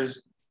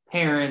 trainers,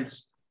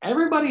 parents,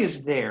 everybody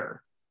is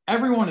there.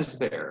 Everyone is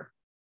there.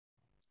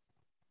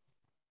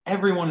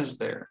 Everyone is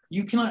there.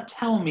 You cannot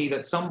tell me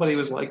that somebody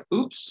was like,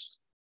 oops,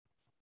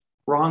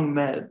 wrong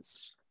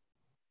meds.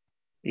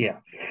 Yeah.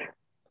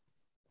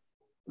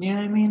 You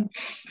know what I mean?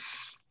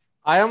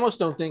 I almost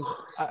don't think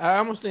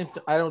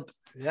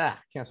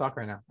can't talk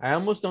right now. I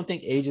almost don't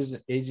think age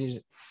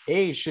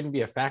shouldn't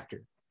be a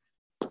factor.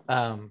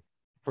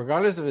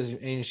 Regardless of his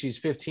age, she's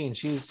 15.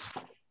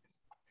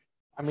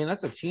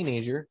 That's a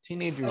teenager.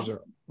 Teenagers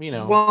are,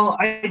 Well,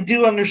 I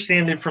do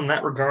understand it from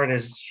that regard,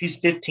 as she's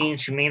 15.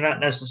 She may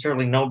not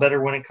necessarily know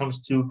better when it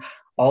comes to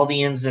all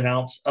the ins and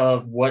outs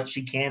of what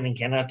she can and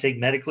cannot take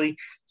medically.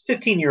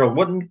 15-year-old.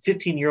 What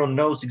 15-year-old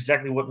knows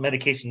exactly what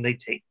medication they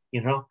take,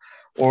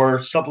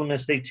 or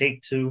supplements they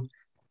take to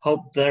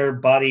help their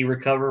body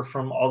recover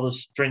from all the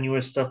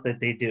strenuous stuff that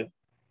they do.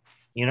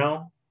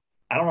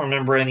 I don't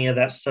remember any of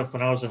that stuff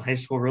when I was in high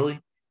school, really.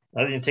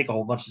 I didn't take a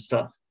whole bunch of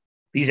stuff.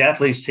 These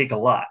athletes take a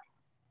lot.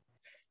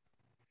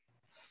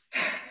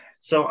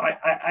 So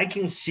I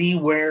can see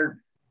where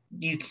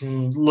you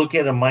can look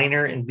at a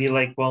minor and be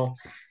like, well,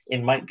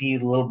 it might be a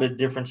little bit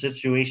different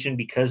situation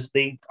because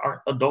they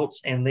aren't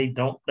adults and they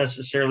don't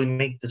necessarily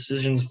make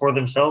decisions for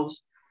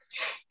themselves.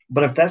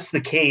 But if that's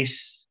the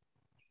case,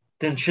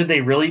 then should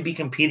they really be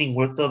competing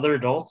with other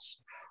adults,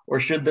 or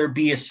should there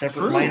be a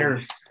separate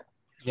minor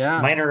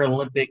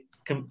Olympic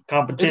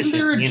competition? Isn't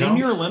there a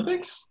junior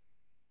Olympics?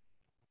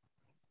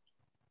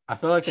 I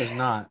feel like there's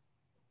not.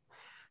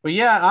 But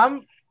yeah,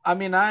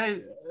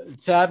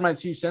 to add my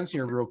 2 cents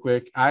here real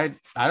quick, I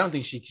don't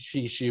think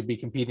she should be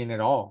competing at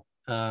all.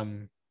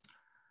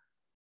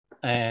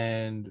 And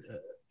I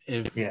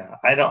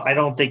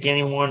don't think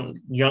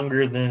anyone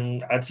younger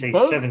than, I'd say,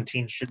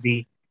 17 should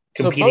be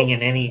competing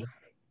in any.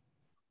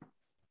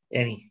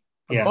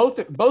 Yeah.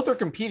 Both are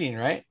competing,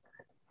 right?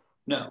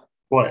 No.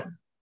 What?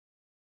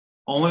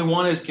 Only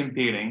one is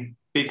competing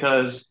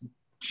because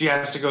she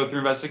has to go through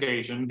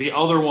investigation. The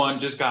other one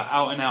just got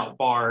out and out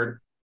barred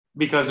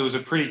because it was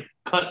a pretty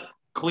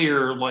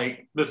clear,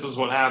 like, this is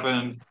what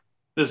happened.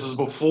 This is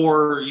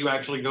before you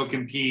actually go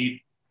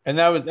compete. And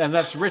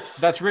that's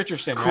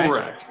Richardson, right?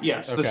 Correct.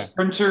 Yes. Okay. The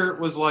sprinter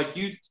was like,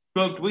 you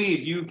smoked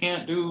weed. You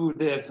can't do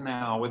this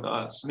now with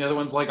us. And the other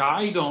one's like,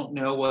 I don't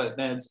know what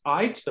meds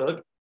I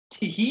took.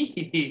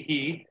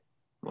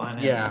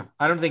 Yeah,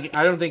 I don't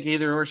think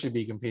either or should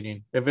be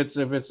competing. If it's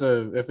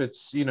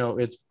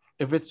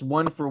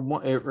one for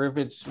one, or if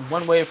it's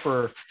one way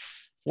for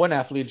one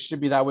athlete, it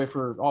should be that way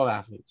for all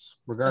athletes,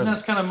 regardless. And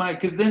that's kind of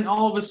because then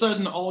all of a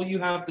sudden, all you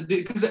have to do,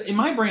 because in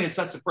my brain, it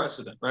sets a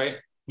precedent, right?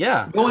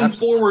 Yeah. Going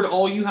forward,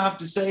 all you have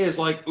to say is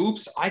like,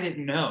 oops, I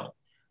didn't know.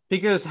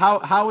 Because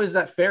how is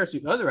that fair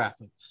to other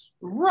athletes?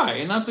 Right,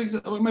 and that's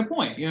exactly my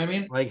point. You know what I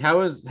mean? Like, how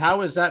is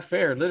that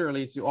fair,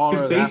 literally, to all?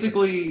 Because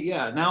basically,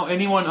 now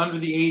anyone under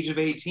the age of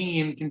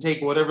 18 can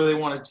take whatever they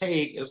want to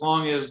take as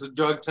long as the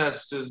drug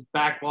test is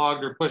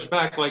backlogged or pushed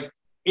back. Like,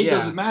 it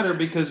doesn't matter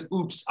because,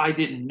 oops, I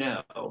didn't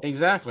know.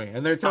 Exactly,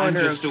 and they're telling I'm her,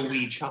 just a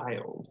wee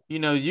child.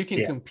 You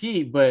can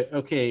compete, but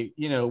okay,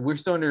 we're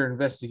still under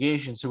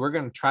investigation, so we're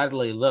going to try to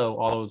lay low.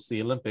 Although it's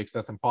the Olympics,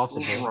 that's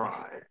impossible.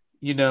 Right.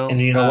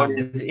 And what?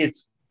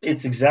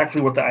 It's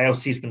exactly what the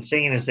IOC has been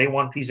saying is they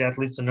want these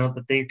athletes to know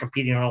that they're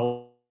competing on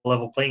a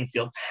level playing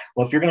field.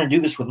 Well, if you're going to do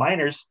this with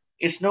minors,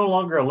 it's no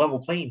longer a level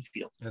playing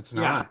field. It's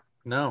not. Yeah.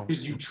 No.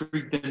 Because you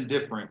treat them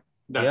different.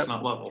 That's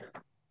not level.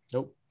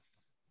 Nope.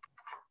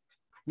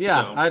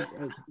 Yeah,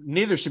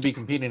 neither should be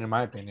competing, in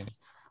my opinion.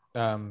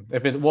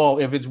 If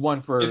it's one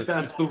for. If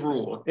that's the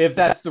rule. If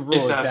that's the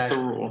rule. If that's the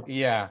rule.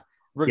 Yeah.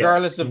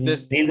 Regardless of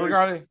this,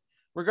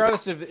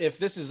 regardless if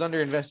this is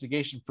under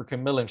investigation for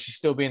Camilla and she's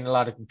still being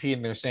allowed to compete,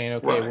 and they're saying,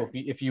 okay, well,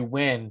 if you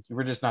win,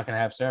 we're just not going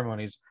to have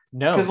ceremonies.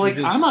 No, because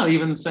I'm not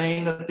even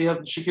saying that the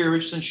other Sha'Carri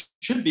Richardson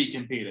should be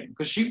competing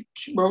because she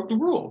broke the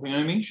rule. You know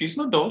what I mean? She's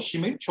an adult. She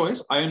made a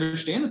choice. I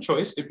understand the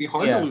choice. It'd be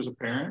hard to lose a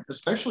parent,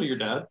 especially your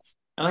dad,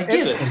 and I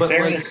get it. But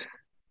fairness,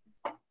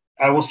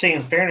 I will say,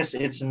 in fairness,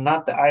 it's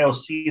not the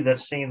IOC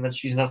that's saying that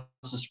she's not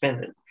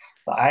suspended.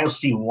 The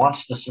IOC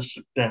wants to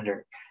suspend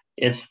her.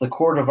 It's the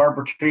Court of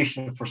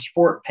Arbitration for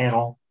Sport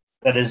panel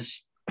that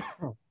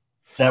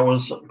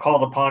was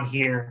called upon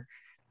here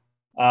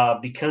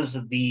because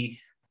of the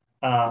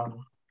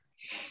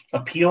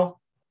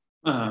appeal,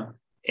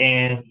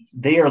 and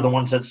they are the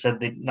ones that said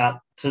they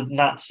not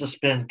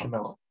suspend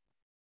Camilla.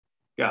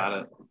 Got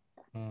it.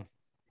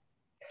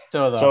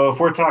 So if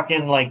we're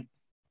talking like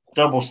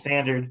double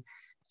standard,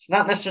 it's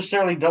not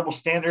necessarily double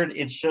standard.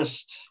 It's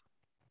just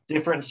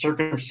different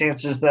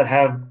circumstances that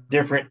have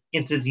different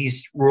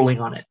entities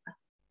ruling on it.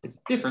 It's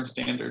different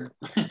standard.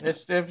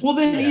 Well,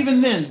 then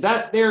even then,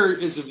 that there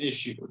is an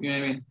issue. You know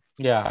what I mean?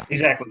 Yeah,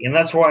 exactly. And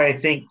that's why I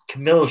think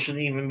Camilla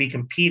shouldn't even be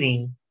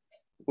competing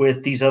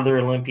with these other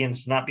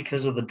Olympians, not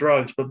because of the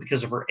drugs, but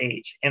because of her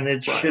age. And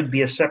it should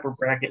be a separate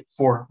bracket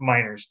for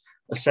minors,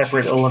 a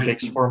separate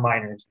Olympics for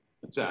minors.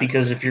 Exactly.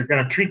 Because if you're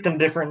going to treat them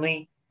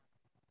differently,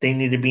 they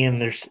need to be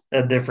in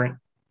a different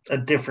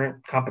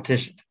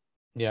competition.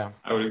 Yeah,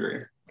 I would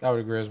agree. I would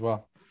agree as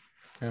well.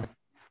 Yeah.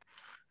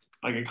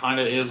 Like, it kind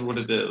of is what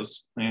it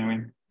is. You know what I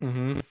mean?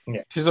 Mm-hmm.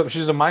 Yeah.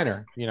 She's a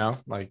minor,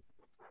 like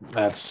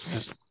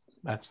that's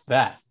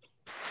that.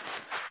 All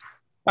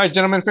right,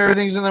 gentlemen, favorite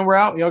things, and then we're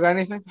out. Y'all got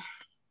anything?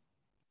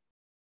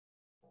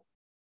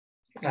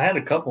 I had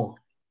a couple.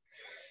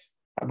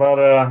 How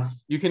about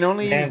you can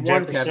only use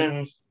one,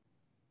 Kevin.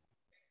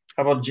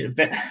 How about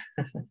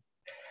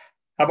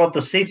how about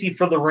the safety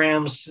for the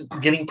Rams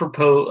getting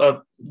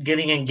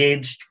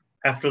engaged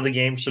after the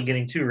game, so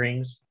getting 2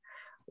 rings.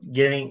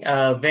 Getting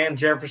Van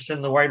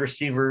Jefferson, the wide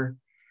receiver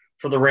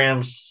for the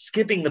Rams,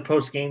 skipping the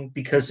post game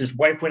because his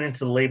wife went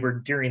into labor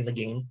during the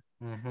game.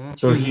 Mm-hmm.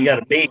 So he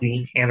got a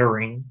baby and a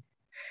ring.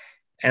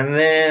 And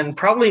then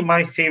probably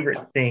my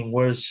favorite thing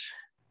was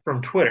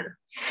from Twitter.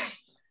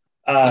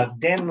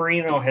 Dan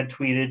Marino had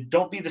tweeted,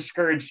 "Don't be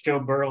discouraged, Joe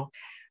Burrow.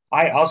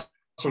 I also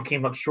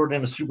came up short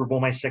in the Super Bowl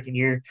my second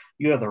year.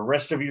 You have the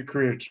rest of your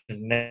career to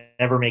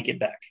never make it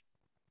back."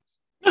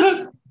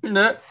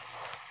 No.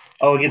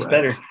 Oh, it gets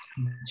better.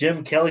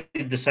 Jim Kelly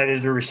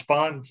decided to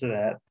respond to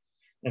that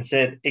and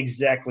said,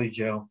 "Exactly,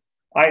 Joe.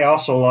 I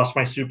also lost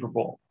my Super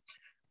Bowl.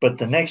 But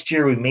the next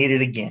year we made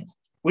it again.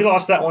 We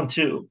lost that one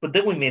too, but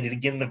then we made it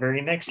again the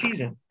very next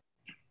season.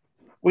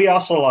 We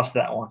also lost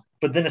that one.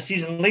 But then a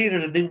season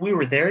later, we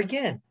were there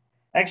again.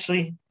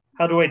 Actually,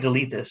 how do I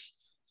delete this?"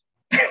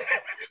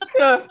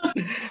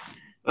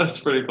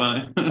 That's pretty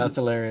funny. That's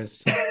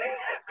hilarious.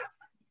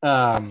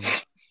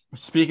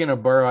 Speaking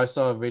of Burrow, I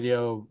saw a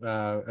video,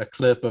 a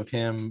clip of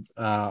him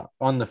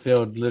on the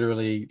field,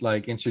 literally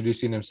like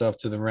introducing himself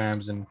to the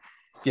Rams and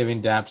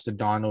giving daps to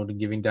Donald and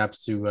giving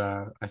daps to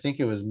I think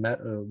it was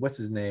what's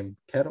his name?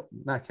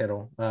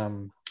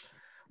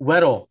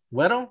 Weddle.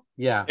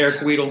 Yeah.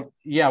 Eric Weedle.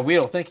 Yeah,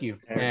 Weedle. Thank you.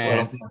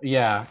 Eric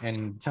And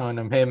and telling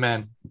him, "Hey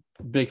man,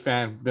 big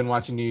fan, been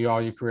watching you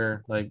all your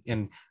career." Like,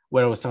 and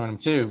Weddle was telling him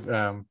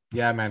too.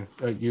 Yeah, man,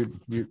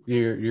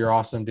 you're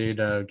awesome,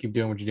 dude. Keep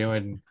doing what you're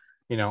doing.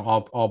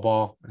 All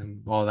ball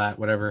and all that,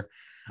 whatever.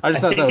 I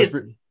just thought that was.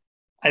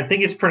 I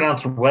think it's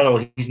pronounced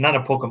Weddle. He's not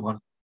a Pokemon.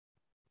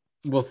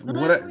 Well,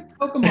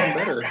 Pokemon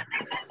better.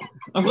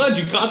 I'm glad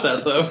you caught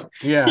that though.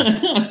 Yeah.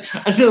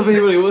 I don't know if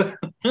anybody would.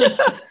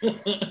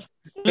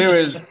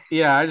 Anyways,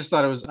 yeah, I just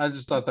thought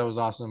that was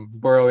awesome.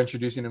 Burrow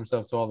introducing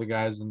himself to all the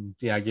guys and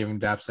giving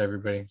daps to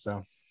everybody.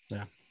 So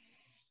yeah.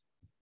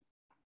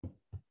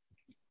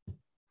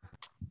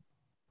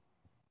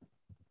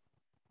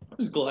 I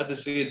was glad to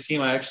see a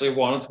team I actually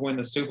wanted to win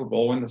the Super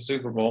Bowl. Every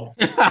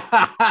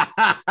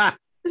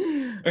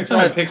time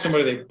I pick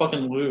somebody, they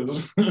fucking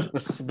lose.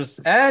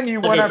 And you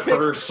won our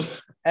curse.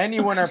 And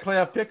you won our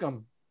playoff pick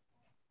 'em.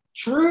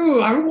 True,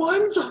 I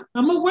won.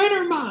 I'm a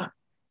winner, man.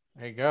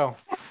 There you go.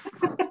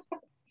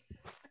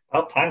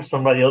 About time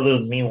somebody other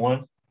than me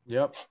won.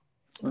 Yep.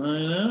 I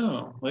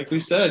know. Like we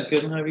said,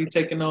 couldn't have you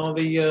taken all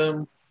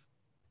the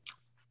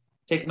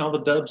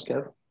dubs,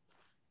 Kev.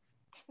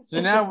 So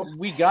now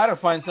we gotta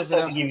find something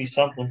else. Give you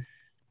something.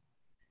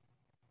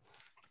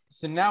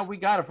 So now we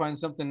gotta find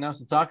something else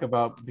to talk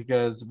about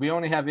because we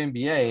only have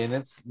NBA, and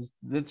it's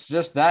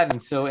just that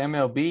until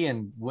MLB,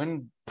 and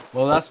when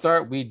will that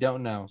start? We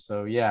don't know.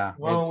 So yeah.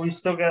 Well, we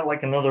still got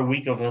like another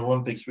week of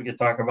Olympics we could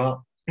talk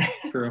about.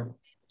 True.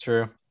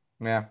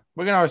 Yeah,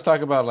 we can always talk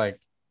about like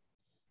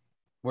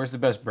where's the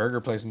best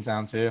burger place in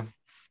town too.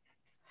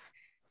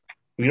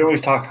 We could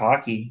always talk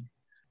hockey.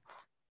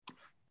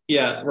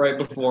 Yeah, right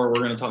before we're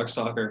going to talk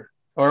soccer.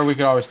 Or we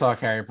could always talk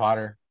Harry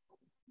Potter.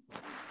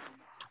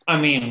 I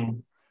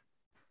mean,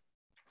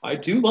 I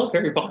do love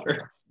Harry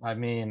Potter. I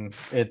mean,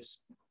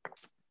 it's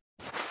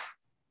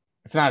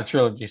not a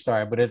trilogy,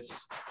 sorry, but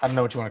it's, I don't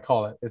know what you want to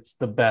call it. It's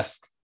the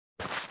best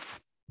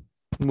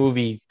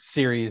movie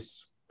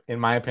series, in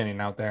my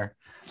opinion, out there.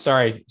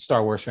 Sorry,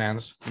 Star Wars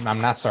fans. I'm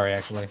not sorry,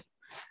 actually.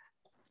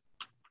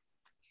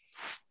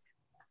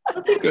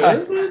 That's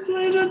good.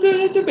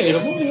 It's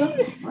debatable. Yeah.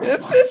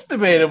 It's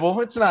debatable.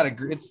 It's not a.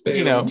 It's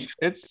debatable.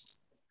 It's.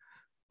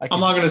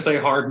 I'm not going to say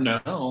hard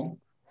no.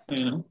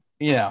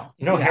 Yeah.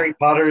 Harry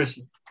Potter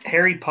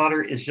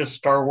is just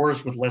Star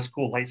Wars with less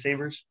cool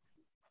lightsabers.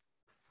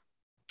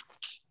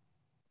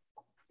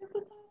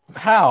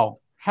 How?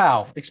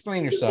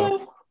 Explain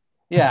yourself.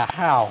 Yeah,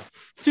 how?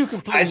 Two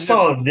completely. I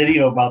saw a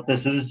video about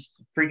this. It is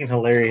freaking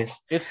hilarious.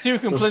 It's two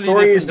completely. The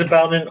story is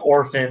about an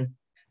orphan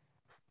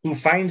who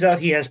finds out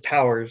he has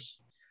powers,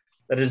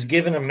 that is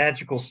given a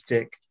magical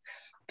stick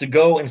to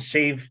go and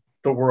save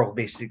the world,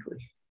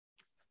 basically.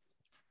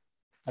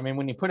 I mean,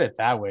 when you put it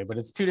that way, but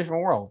it's two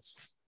different worlds.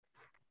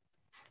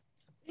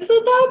 Is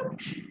it that?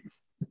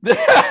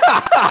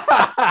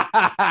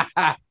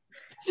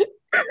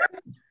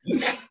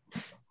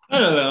 I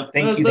don't know.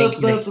 Thank you.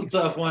 That's a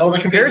tough one. Oh,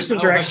 the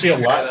comparisons are actually a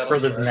lot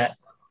further than that.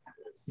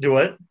 Do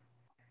what?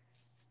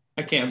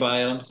 I can't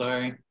buy it. I'm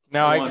sorry.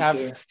 No, I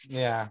have.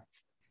 Yeah.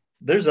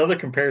 There's other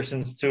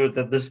comparisons to it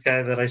that this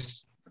guy that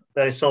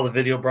I saw the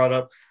video brought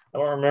up. I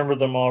don't remember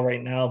them all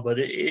right now, but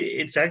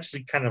it's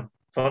actually kind of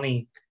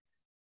funny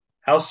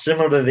how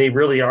similar they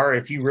really are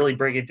if you really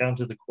break it down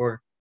to the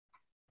core.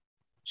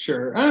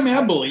 Sure. I mean,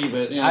 I believe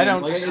it. I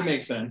don't. Like, it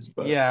makes sense.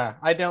 But yeah,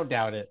 I don't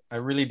doubt it. I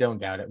really don't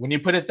doubt it. When you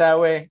put it that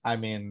way, I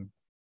mean,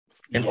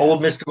 an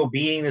old mystical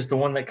being is the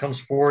one that comes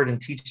forward and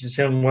teaches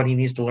him what he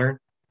needs to learn.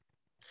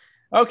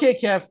 Okay,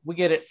 Kev, we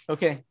get it.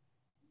 Okay.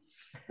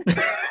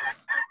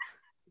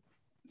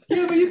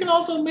 Yeah, but you can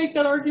also make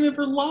that argument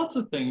for lots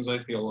of things,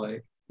 I feel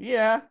like.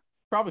 Yeah,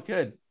 probably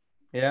could.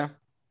 Yeah.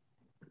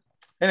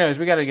 Anyways,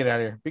 we got to get out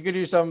of here. Be good to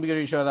yourself. Be good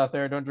to each other out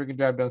there. Don't drink and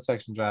drive. Don't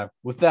section drive.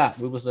 With that,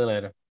 we will see you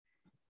later.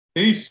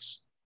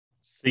 Peace.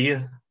 See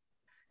ya.